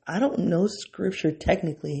 because I don't know scripture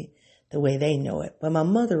technically the way they know it. But my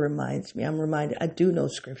mother reminds me, I'm reminded, I do know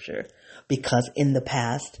scripture, because in the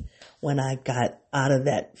past, when I got out of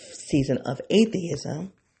that season of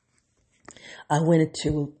atheism, I went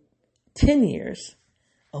into 10 years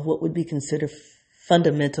of what would be considered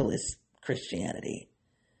fundamentalist Christianity.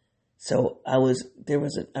 So I was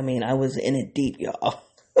in it deep, y'all.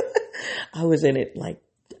 I was in it like,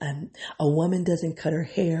 a woman doesn't cut her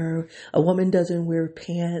hair. A woman doesn't wear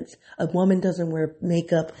pants. A woman doesn't wear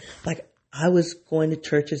makeup. Like, I was going to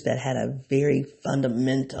churches that had a very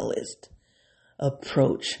fundamentalist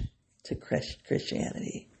approach to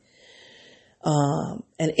Christianity.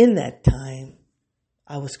 And in that time,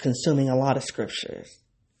 I was consuming a lot of scriptures,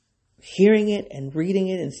 hearing it and reading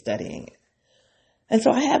it and studying it. And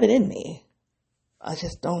so I have it in me.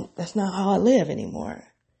 That's not how I live anymore.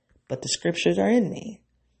 But the scriptures are in me.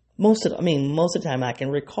 Most of the time I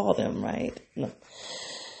can recall them, right? No.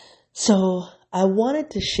 So I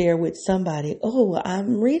wanted to share with somebody,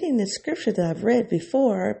 I'm reading this scripture that I've read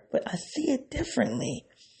before, but I see it differently.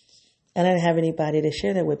 And I didn't have anybody to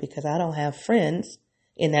share that with, because I don't have friends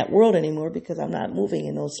in that world anymore, because I'm not moving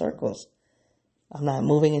in those circles. I'm not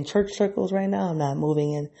moving in church circles right now. I'm not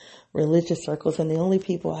moving in religious circles. And the only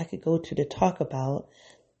people I could go to talk about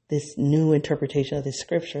this new interpretation of this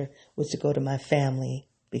scripture was to go to my family,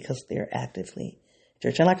 because they're actively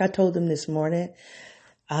church. And like I told them this morning,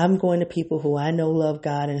 I'm going to people who I know love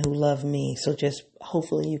God and who love me. So just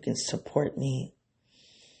hopefully you can support me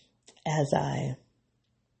as I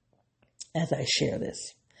share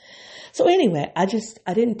this. So anyway, I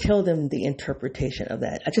didn't tell them the interpretation of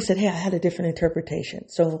that. I just said, hey, I had a different interpretation.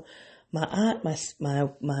 So my aunt, my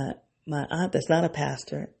aunt that's not a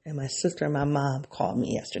pastor, and my sister and my mom called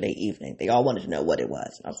me yesterday evening. They all wanted to know what it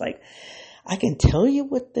was. And I was like, I can tell you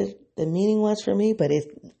what the meaning was for me, but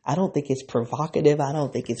I don't think it's provocative. I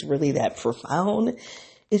don't think it's really that profound.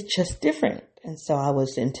 It's just different. And so I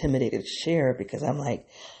was intimidated to share, because I'm like,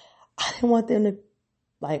 I didn't want them to,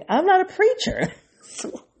 like, I'm not a preacher.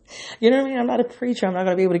 You know what I mean? I'm not a preacher. I'm not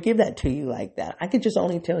going to be able to give that to you like that. I could just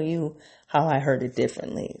only tell you how I heard it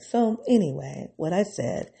differently. So anyway, what I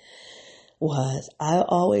said was, I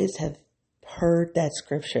always have heard that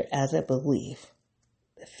scripture as a belief.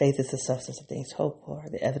 Faith is the substance of things hoped for,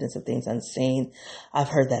 the evidence of things unseen. I've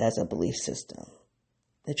heard that as a belief system,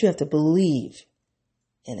 that you have to believe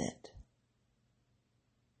in it.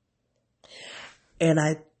 And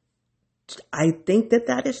I think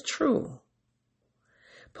that is true.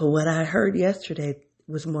 But what I heard yesterday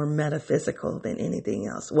was more metaphysical than anything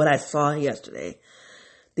else. What I saw yesterday,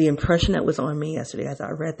 the impression that was on me yesterday as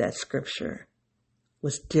I read that scripture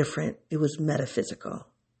was different. It was metaphysical.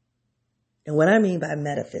 And what I mean by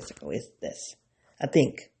metaphysical is this. I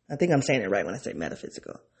think I'm saying it right when I say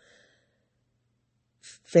metaphysical.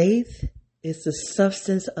 Faith is the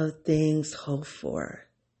substance of things hoped for.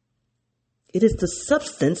 It is the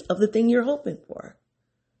substance of the thing you're hoping for.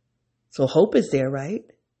 So hope is there, right?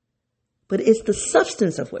 But it's the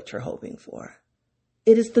substance of what you're hoping for.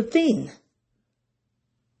 It is the thing.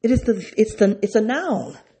 It's a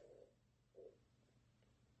noun.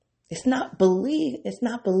 It's not believe. It's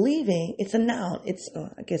not believing. It's a noun.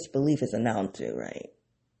 I guess belief is a noun too, right?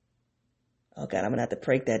 Oh God, I'm going to have to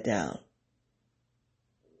break that down.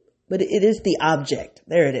 But it is the object.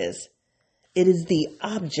 There it is. It is the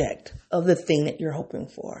object of the thing that you're hoping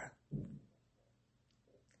for.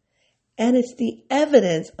 And it's the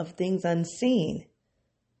evidence of things unseen.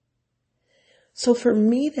 So for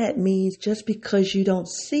me, that means just because you don't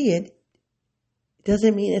see it,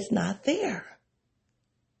 doesn't mean it's not there.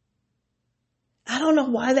 I don't know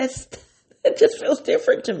why it just feels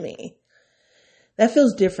different to me. That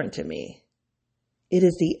feels different to me. It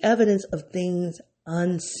is the evidence of things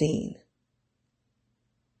unseen.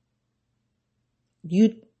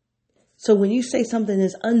 So when you say something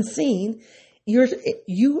is unseen,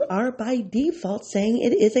 you are by default saying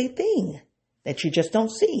it is a thing that you just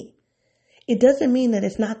don't see. It doesn't mean that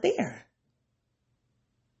it's not there.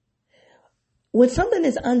 When something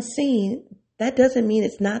is unseen, that doesn't mean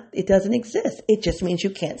it doesn't exist. It just means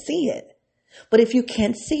you can't see it. But if you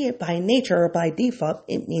can't see it by nature or by default,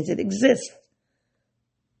 it means it exists.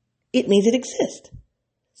 It means it exists.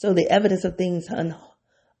 So the evidence of things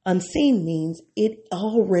unseen means it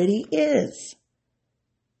already is.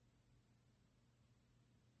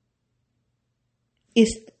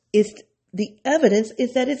 The evidence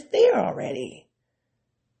is that it's there already.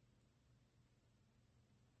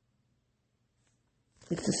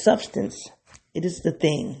 It's the substance. It is the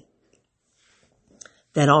thing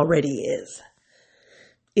that already is.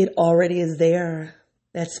 It already is there.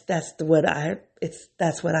 That's what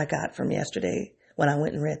I got from yesterday when I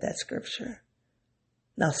went and read that scripture.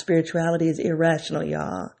 Now, spirituality is irrational,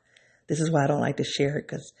 y'all. This is why I don't like to share it,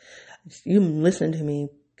 because you listening to me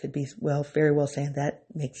could be very well saying that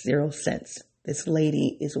makes zero sense. This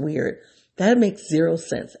lady is weird. That makes zero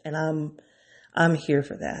sense. And I'm here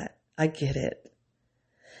for that. I get it.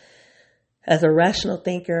 As a rational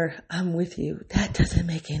thinker, I'm with you. That doesn't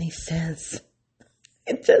make any sense.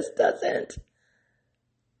 It just doesn't.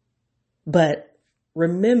 But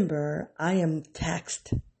remember, I am taxed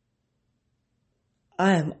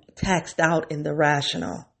out in the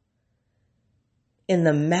rational. In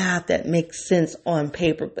the math that makes sense on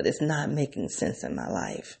paper, but it's not making sense in my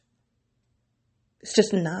life. It's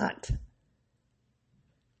just not.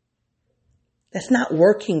 That's not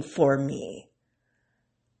working for me.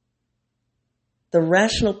 The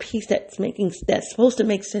rational piece that's supposed to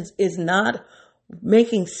make sense is not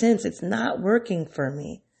making sense. It's not working for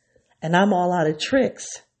me. And I'm all out of tricks.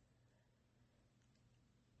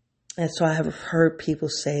 And so I have heard people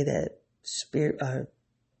say that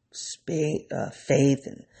faith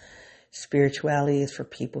and spirituality is for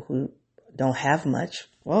people who don't have much.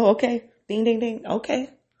 Well, okay. Ding, ding, ding. Okay.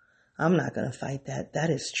 I'm not going to fight that. That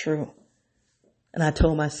is true. And I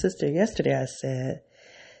told my sister yesterday, I said,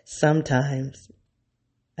 sometimes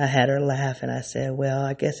I had her laugh and I said, well,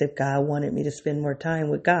 I guess if God wanted me to spend more time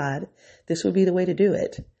with God, this would be the way to do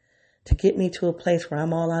it. To get me to a place where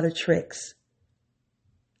I'm all out of tricks.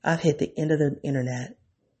 I've hit the end of the internet.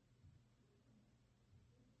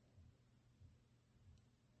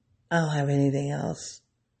 I don't have anything else.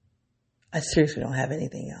 I seriously don't have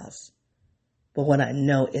anything else. But what I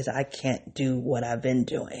know is I can't do what I've been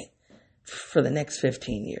doing for the next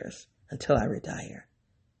 15 years until I retire.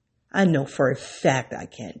 I know for a fact I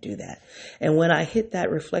can't do that. And when I hit that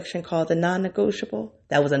reflection called the non-negotiable,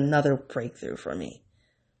 that was another breakthrough for me.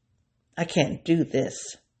 I can't do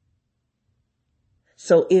this.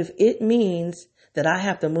 So if it means that I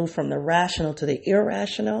have to move from the rational to the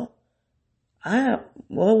irrational,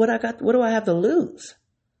 what do I have to lose?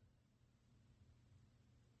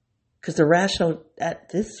 Because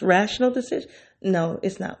this rational decision, no,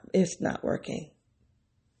 it's not working.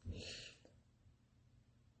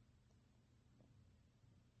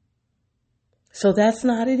 So it's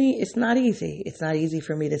not easy. It's not easy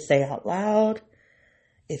for me to say out loud.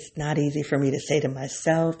 It's not easy for me to say to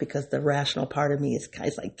myself because the rational part of me is kind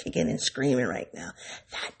of like kicking and screaming right now.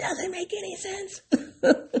 That doesn't make any sense.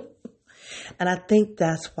 And I think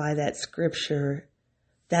that's why that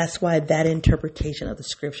interpretation of the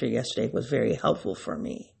scripture yesterday was very helpful for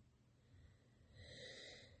me.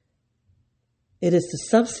 It is the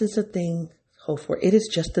substance of things hoped for. It is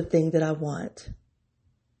just the thing that I want.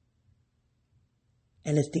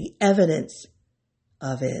 And it's the evidence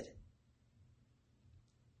of it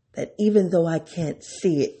that even though I can't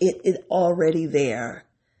see it, it is already there.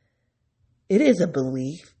 It is a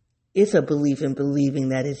belief. It's a belief in believing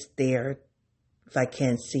that it's there if I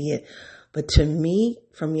can't see it. But to me,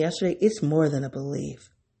 from yesterday, it's more than a belief.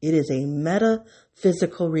 It is a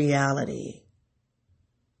metaphysical reality.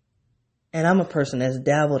 And I'm a person that's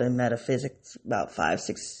dabbled in metaphysics about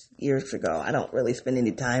 5-6 years ago. I don't really spend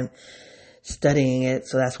any time studying it,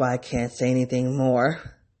 so that's why I can't say anything more.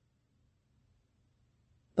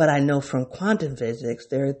 But I know from quantum physics,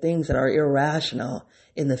 there are things that are irrational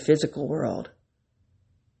in the physical world.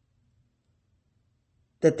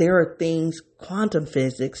 That there are things, quantum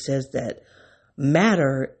physics says that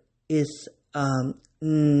matter is,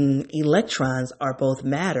 electrons are both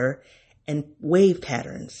matter and wave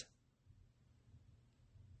patterns.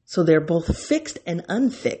 So they're both fixed and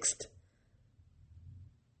unfixed.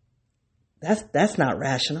 That's not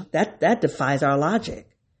rational. That defies our logic.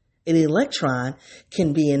 An electron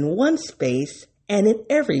can be in one space and in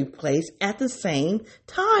every place at the same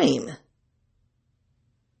time.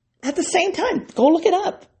 At the same time. Go look it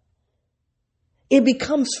up. It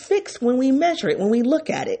becomes fixed when we measure it, when we look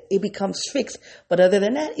at it. It becomes fixed. But other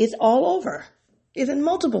than that, it's all over. It's in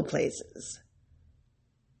multiple places.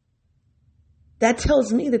 That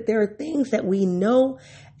tells me that there are things that we know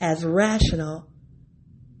as rational.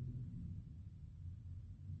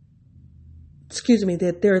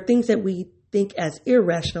 That there are things that we think as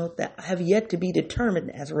irrational that have yet to be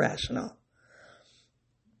determined as rational.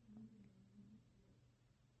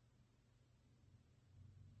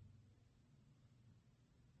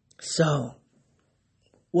 So,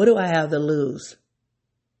 what do I have to lose?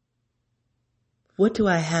 What do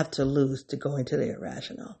I have to lose to go into the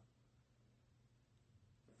irrational?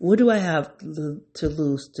 What do I have to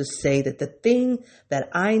lose to say that the thing that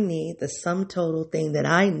I need, the sum total thing that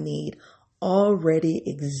I need, already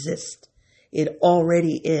exists? It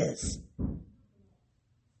already is.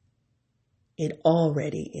 It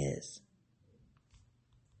already is.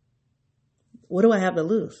 What do I have to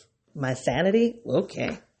lose? My sanity?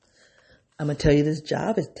 Okay. I'm going to tell you this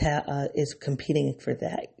job is competing for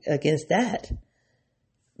that, against that.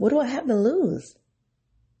 What do I have to lose?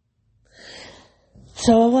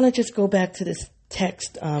 So I want to just go back to this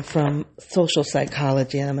text from Social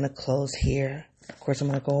Psychology, and I'm going to close here. Of course, I'm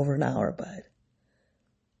going to go over an hour, but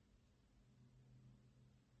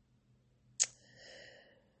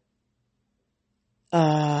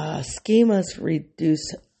schemas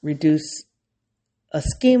a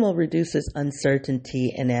schema reduces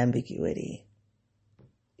uncertainty and ambiguity.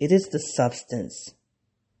 It is the substance.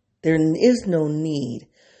 There is no need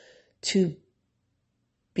to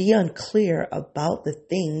be unclear about the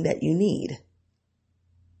thing that you need.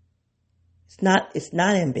 It's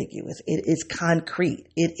not ambiguous. It is concrete.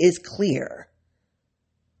 It is clear.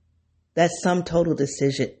 That sum total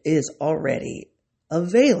decision is already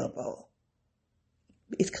available.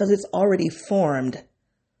 It's because it's already formed.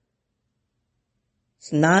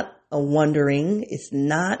 It's not a wondering. It's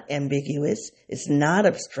not ambiguous. It's not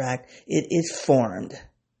abstract. It is formed.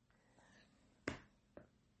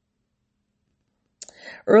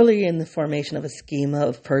 Early in the formation of a schema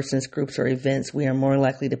of persons, groups, or events, we are more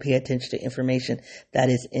likely to pay attention to information that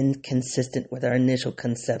is inconsistent with our initial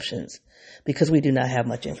conceptions because we do not have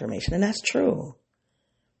much information. And that's true.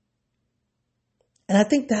 And I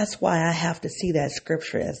think that's why I have to see that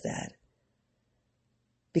scripture as that.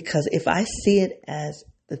 Because if I see it as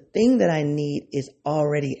the thing that I need is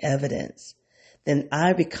already evidence, then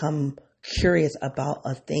I become curious about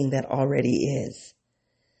a thing that already is.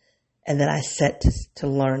 And then I set to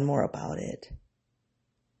learn more about it.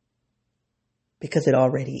 Because it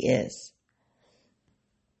already is.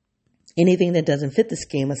 Anything that doesn't fit the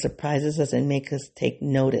schema surprises us and makes us take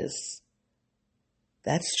notice.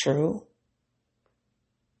 That's true.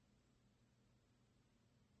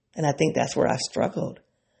 And I think that's where I struggled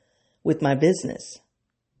with my business.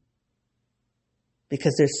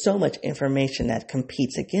 Because there's so much information that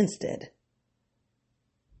competes against it.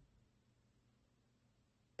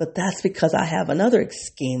 But that's because I have another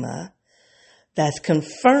schema that's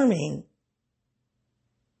confirming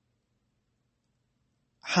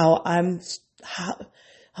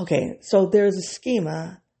okay, so there's a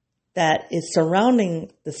schema that is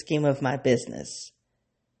surrounding the schema of my business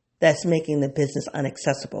that's making the business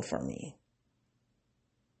inaccessible for me.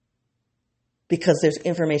 Because there's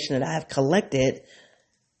information that I have collected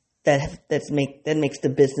that makes the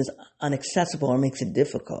business inaccessible or makes it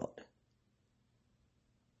difficult.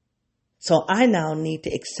 So I now need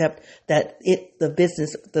to accept that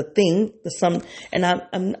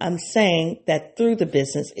and I'm saying that through the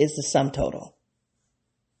business is the sum total.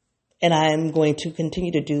 And I'm going to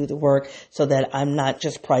continue to do the work so that I'm not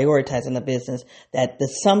just prioritizing the business, that the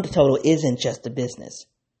sum total isn't just the business.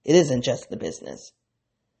 It isn't just the business.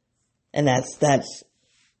 And that's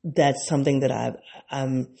something that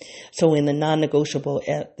so in the non-negotiable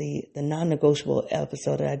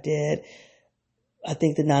episode that I did, I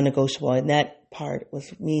think the non-negotiable in that part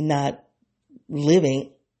was me not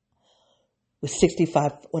living with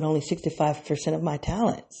only 65% of my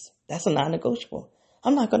talents. That's a non-negotiable.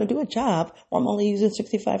 I'm not going to do a job where I'm only using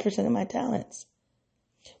 65% of my talents.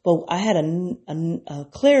 But I had a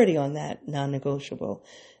clarity on that non-negotiable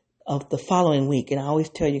of the following week. And I always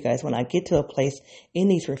tell you guys, when I get to a place in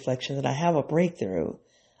these reflections and I have a breakthrough,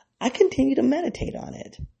 I continue to meditate on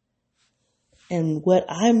it. And what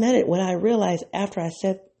I realized after I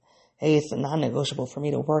said, hey, it's a non-negotiable for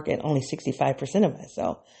me to work at only 65% of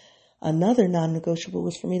myself. Another non-negotiable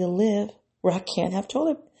was for me to live where I can't have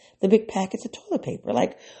the big packets of toilet paper.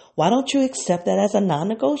 Like, why don't you accept that as a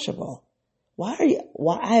non-negotiable? Why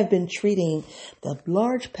I have been treating the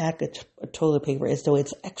large package of toilet paper as though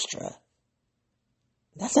it's extra.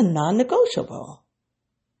 That's a non-negotiable.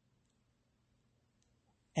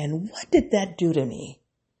 And what did that do to me?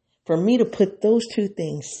 For me to put those two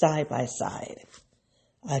things side by side.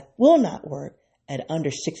 I will not work at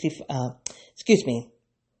under 60, I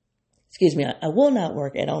will not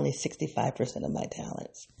work at only 65% of my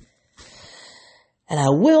talents. And I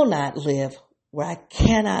will not live where I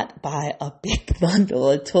cannot buy a big bundle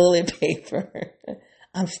of toilet paper.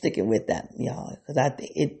 I'm sticking with that, y'all, because I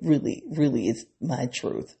think it really, really is my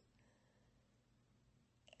truth.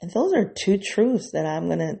 And those are two truths that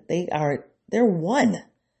they're one.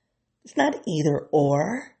 It's not either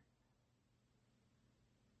or.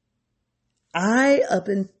 Up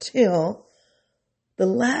until the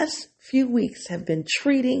last few weeks, have been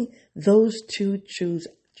treating those two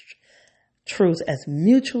truths as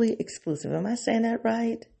mutually exclusive. Am I saying that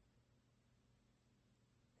right?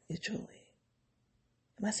 Mutually.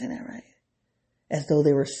 Am I saying that right? As though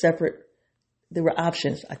they were separate. There were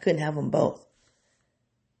options. I couldn't have them both.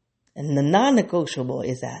 And the non-negotiable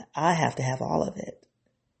is that I have to have all of it.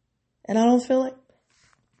 And I don't feel like.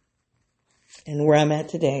 And where I'm at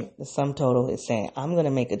today, the sum total is saying I'm going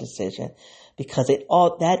to make a decision because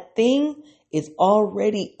that thing is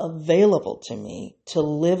already available to me to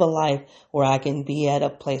live a life where I can be at a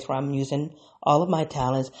place where I'm using all of my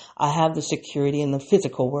talents. I have the security in the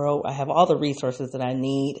physical world. I have all the resources that I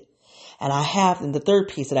need. And the third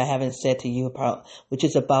piece that I haven't said to you about, which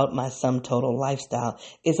is about my sum total lifestyle,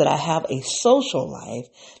 is that I have a social life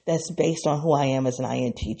that's based on who I am as an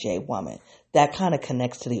INTJ woman. That kind of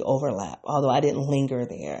connects to the overlap, although I didn't linger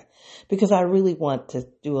there because I really want to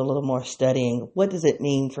do a little more studying. What does it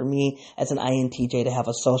mean for me as an INTJ to have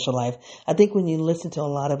a social life? I think when you listen to a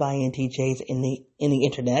lot of INTJs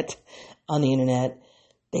on the internet,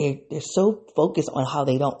 they're so focused on how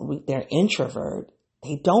they're introvert.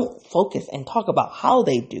 They don't focus and talk about how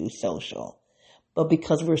they do social. But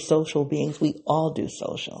because we're social beings, we all do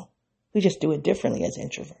social. We just do it differently as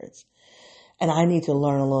introverts. And I need to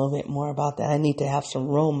learn a little bit more about that. I need to have some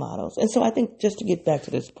role models. And so I think just to get back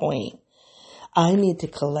to this point, I need to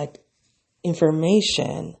collect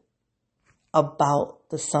information about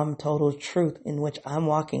the sum total truth in which I'm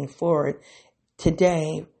walking forward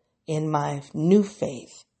today in my new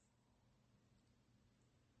faith.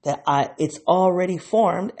 It's already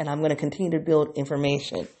formed, and I'm going to continue to build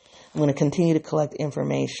information. I'm going to continue to collect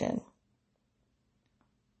information.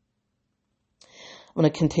 I'm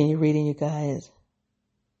going to continue reading, you guys.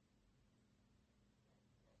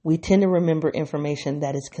 We tend to remember information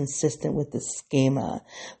that is consistent with the schema.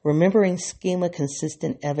 Remembering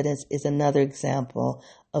schema-consistent evidence is another example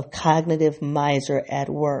of cognitive miser at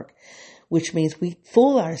work, which means we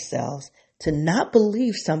fool ourselves to not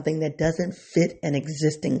believe something that doesn't fit an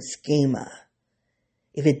existing schema.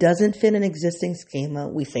 If it doesn't fit an existing schema,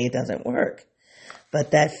 we say it doesn't work.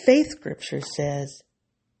 But that faith scripture says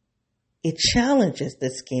it challenges the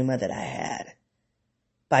schema that I had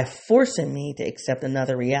by forcing me to accept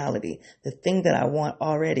another reality. The thing that I want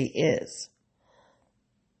already is.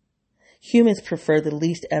 Humans prefer the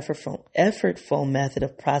least effortful method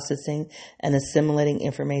of processing and assimilating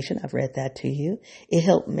information. I've read that to you. It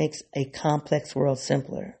helps make a complex world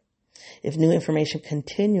simpler. If new information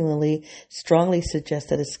continually strongly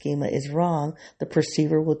suggests that a schema is wrong, the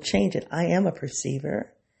perceiver will change it. I am a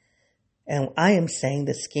perceiver. And I am saying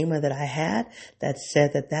the schema that I had that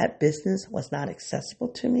said that business was not accessible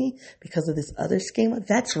to me because of this other schema,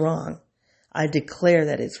 that's wrong. I declare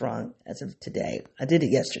that it's wrong as of today. I did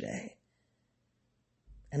it yesterday.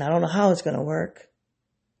 And I don't know how it's going to work.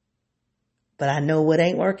 But I know what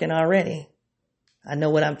ain't working already. I know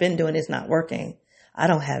what I've been doing is not working. I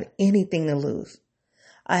don't have anything to lose.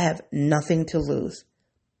 I have nothing to lose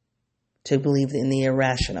to believe in the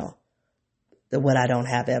irrational. What I don't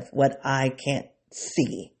have, what I can't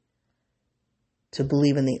see. To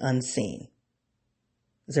believe in the unseen.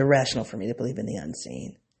 It's irrational for me to believe in the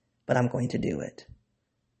unseen. But I'm going to do it.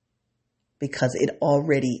 Because it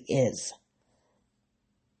already is.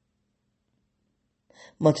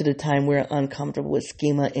 Much of the time we're uncomfortable with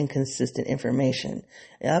schema, inconsistent information.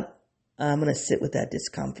 Yep, I'm going to sit with that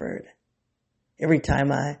discomfort. Every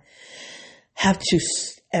time I have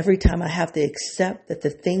to accept that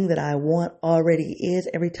the thing that I want already is,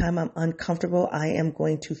 every time I'm uncomfortable, I am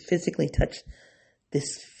going to physically touch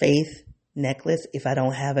this faith necklace. If I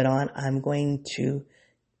don't have it on, I'm going to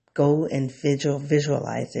go and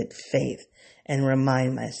visualize it, faith, and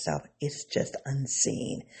remind myself it's just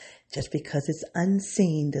unseen. Just because it's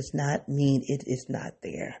unseen does not mean it is not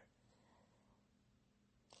there.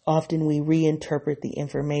 Often we reinterpret the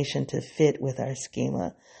information to fit with our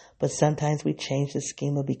schema, but sometimes we change the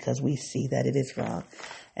schema because we see that it is wrong.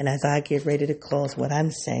 And as I get ready to close, what I'm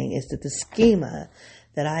saying is that the schema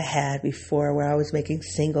that I had before, where I was making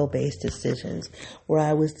single-based decisions, where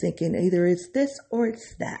I was thinking either it's this or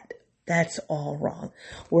it's that, that's all wrong.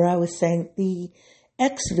 Where I was saying the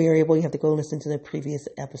X variable, you have to go listen to the previous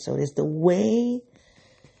episode, is the way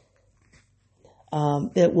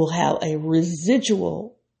that will have a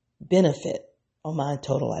residual benefit on my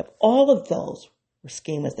total life. All of those were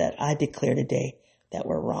schemas that I declare today that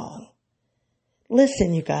were wrong.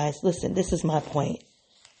 Listen, you guys, listen, this is my point.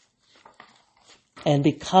 And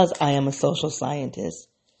because I am a social scientist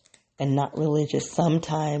and not religious,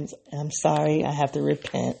 sometimes, I'm sorry, I have to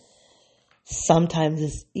repent. Sometimes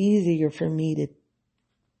it's easier for me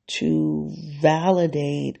to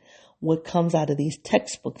validate what comes out of these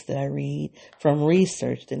textbooks that I read from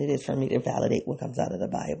research than it is for me to validate what comes out of the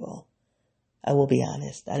Bible. I will be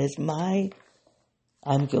honest.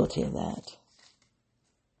 I'm guilty of that.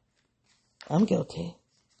 I'm guilty.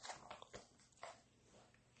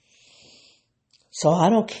 So I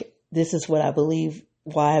don't, this is what I believe,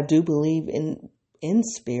 why I do believe in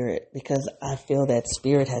spirit, because I feel that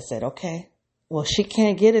spirit has said, okay, well, she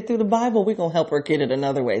can't get it through the Bible. We're going to help her get it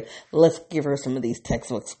another way. Let's give her some of these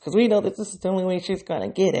textbooks because we know that this is the only way she's going to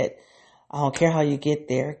get it. I don't care how you get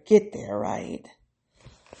there, right?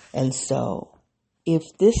 And so if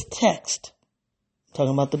this text,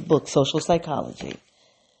 talking about the book, Social Psychology,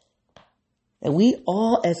 and we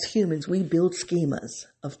all as humans, we build schemas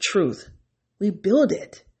of truth. We build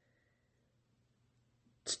it.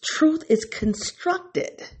 Truth is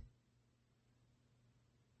constructed.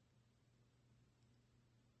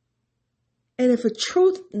 And if a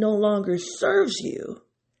truth no longer serves you,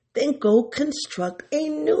 then go construct a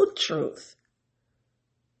new truth.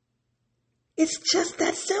 It's just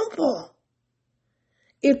that simple.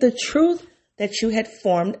 If the truth that you had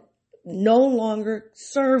formed no longer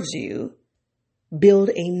serves you, build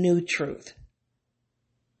a new truth.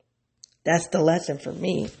 That's the lesson for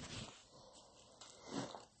me.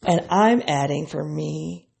 And I'm adding for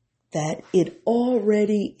me that it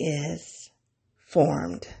already is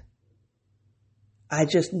formed. I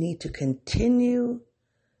just need to continue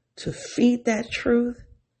to feed that truth,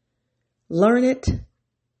 learn it,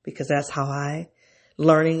 because that's how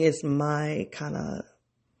learning is my kind of,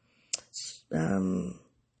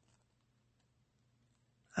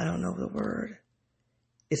 I don't know the word.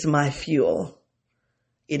 It's my fuel.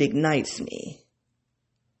 It ignites me.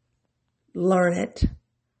 Learn it.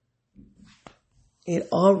 It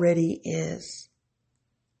already is.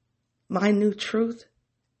 My new truth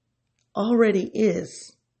already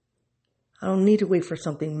is. I don't need to wait for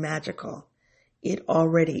something magical. It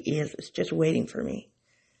already is. It's just waiting for me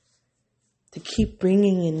to keep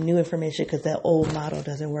bringing in new information because that old model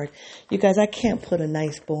doesn't work. You guys, I can't put a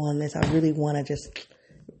nice bow on this. I really want to just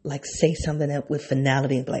say something that with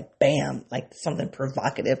finality and bam, something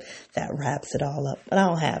provocative that wraps it all up. But I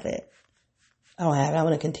don't have it. I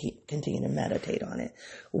want to continue to meditate on it.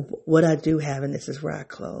 What I do have, and this is where I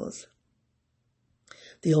close.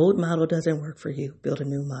 The old model doesn't work for you. Build a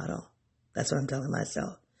new model. That's what I'm telling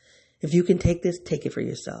myself. If you can take this, take it for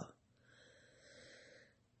yourself.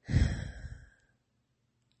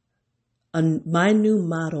 My new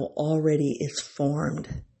model already is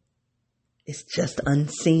formed. It's just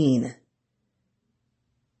unseen.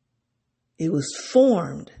 It was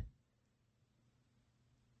formed.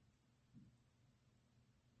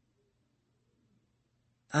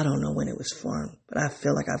 I don't know when it was formed, but I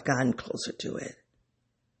feel like I've gotten closer to it.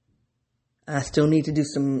 I still need to do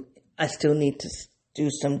some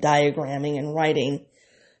diagramming and writing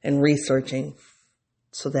and researching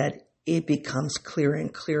so that it becomes clearer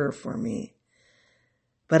and clearer for me.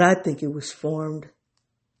 But I think it was formed.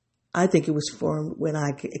 I think it was formed when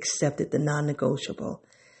I accepted the non-negotiable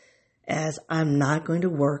as I'm not going to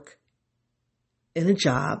work in a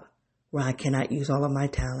job where I cannot use all of my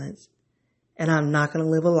talents. And I'm not going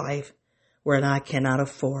to live a life where I cannot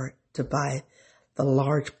afford to buy the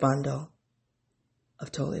large bundle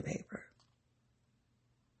of toilet paper.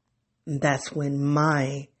 And that's when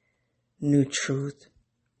my new truth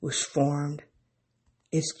was formed.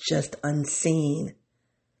 It's just unseen,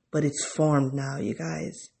 but it's formed now, you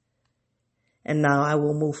guys. And now I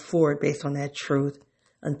will move forward based on that truth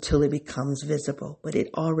until it becomes visible. But it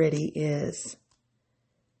already is.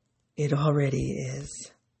 It already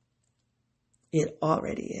is. It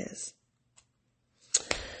already is.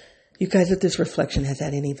 You guys, if this reflection has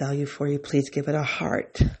had any value for you, please give it a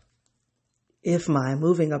heart. If my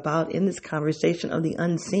moving about in this conversation of the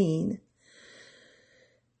unseen,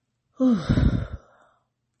 the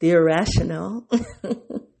irrational,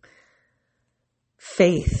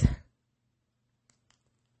 faith,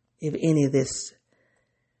 if any of this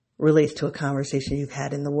relates to a conversation you've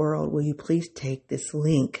had in the world, will you please take this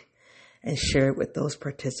link and share it with those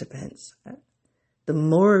participants? The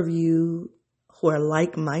more of you who are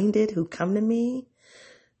like-minded, who come to me,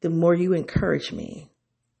 the more you encourage me.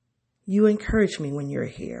 You encourage me when you're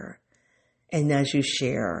here. And as you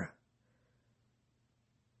share,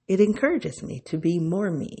 it encourages me to be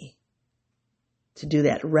more me, to do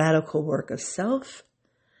that radical work of self,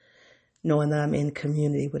 knowing that I'm in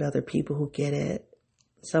community with other people who get it.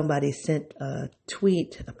 Somebody sent a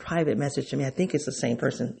tweet, a private message to me. I think it's the same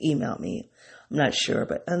person who emailed me. I'm not sure,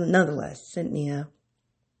 but nonetheless, sent me a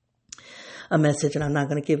message, and I'm not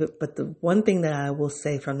going to give it. But the one thing that I will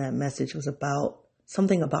say from that message was about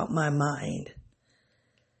something about my mind.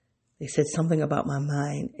 They said something about my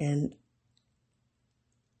mind. And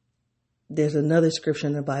there's another scripture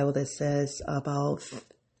in the Bible that says about,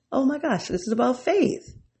 oh my gosh, this is about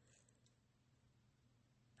faith.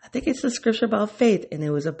 I think it's a scripture about faith, and it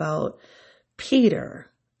was about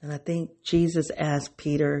Peter. And I think Jesus asked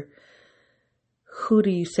Peter, who do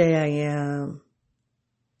you say I am?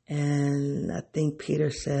 And I think Peter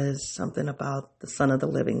says something about the Son of the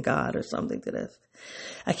living God or something to this.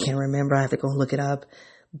 I can't remember. I have to go look it up.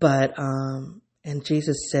 But, and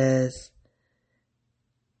Jesus says,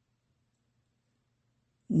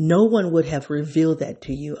 no one would have revealed that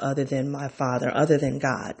to you other than my Father, other than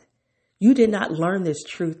God. You did not learn this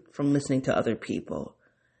truth from listening to other people.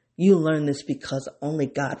 You learned this because only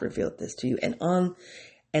God revealed this to you. And on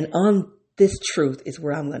this truth is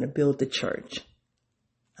where I'm going to build the church.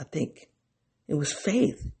 I think it was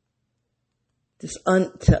faith.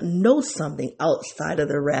 To know something outside of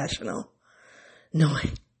the rational.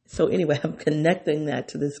 Knowing. So anyway, I'm connecting that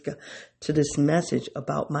to this message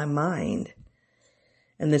about my mind.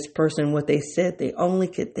 And this person, what they said, they only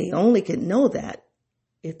could know that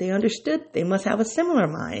if they understood. They must have a similar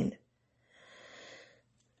mind.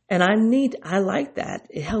 And I like that.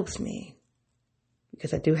 It helps me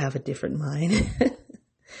because I do have a different mind.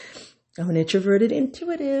 I'm an introverted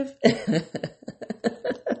intuitive.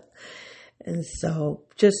 And so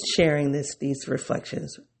just sharing these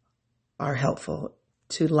reflections are helpful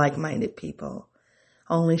to like-minded people.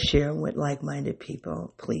 Only share with like-minded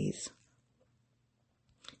people, please.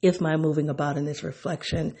 If my moving about in this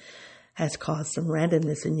reflection has caused some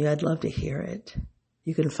randomness in you, I'd love to hear it.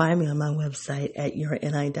 You can find me on my website at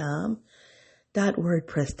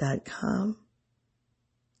yourinidom.wordpress.com,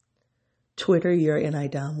 Twitter,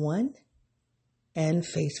 yourinidom1, and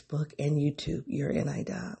Facebook and YouTube,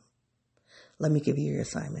 yourinidom. Let me give you your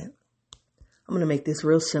assignment. I'm going to make this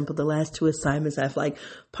real simple. The last two assignments, I have like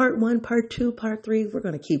part 1, part 2, part 3. We're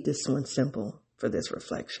going to keep this one simple for this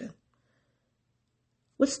reflection.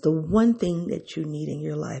 What's the one thing that you need in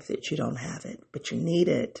your life that you don't have it, but you need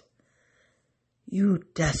it? You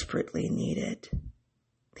desperately need it.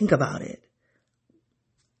 Think about it.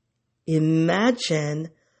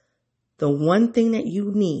 Imagine the one thing that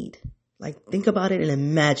you need. Like, think about it and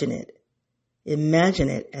imagine it. Imagine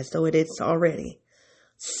it as though it is already.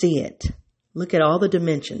 See it. Look at all the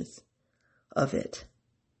dimensions of it.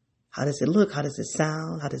 How does it look? How does it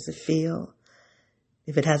sound? How does it feel?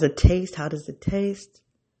 If it has a taste, how does it taste?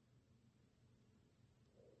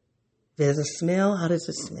 If there's a smell, how does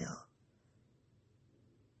it smell?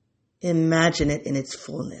 Imagine it in its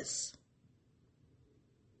fullness.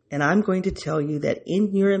 And I'm going to tell you that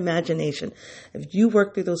in your imagination, if you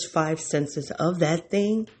work through those 5 senses of that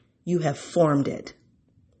thing, you have formed it.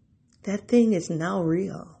 That thing is now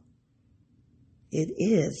real. It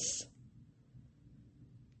is.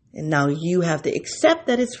 And now you have to accept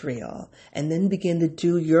that it's real and then begin to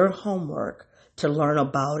do your homework to learn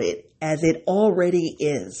about it as it already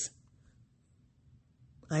is.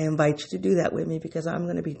 I invite you to do that with me because I'm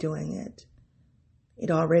going to be doing it.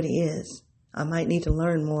 It already is. I might need to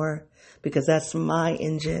learn more because that's my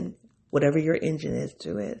engine, whatever your engine is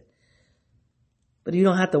to it. But you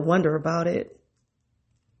don't have to wonder about it.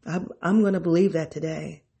 I'm going to believe that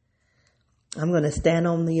today. I'm going to stand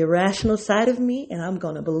on the irrational side of me and I'm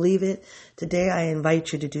going to believe it. Today, I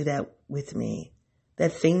invite you to do that with me.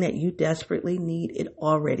 That thing that you desperately need, it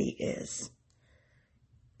already is.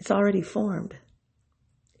 It's already formed.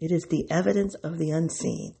 It is the evidence of the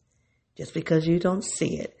unseen. Just because you don't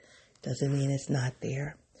see it doesn't mean it's not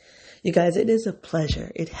there. You guys, it is a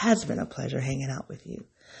pleasure. It has been a pleasure hanging out with you.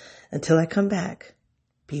 Until I come back,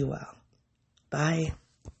 be well. Bye.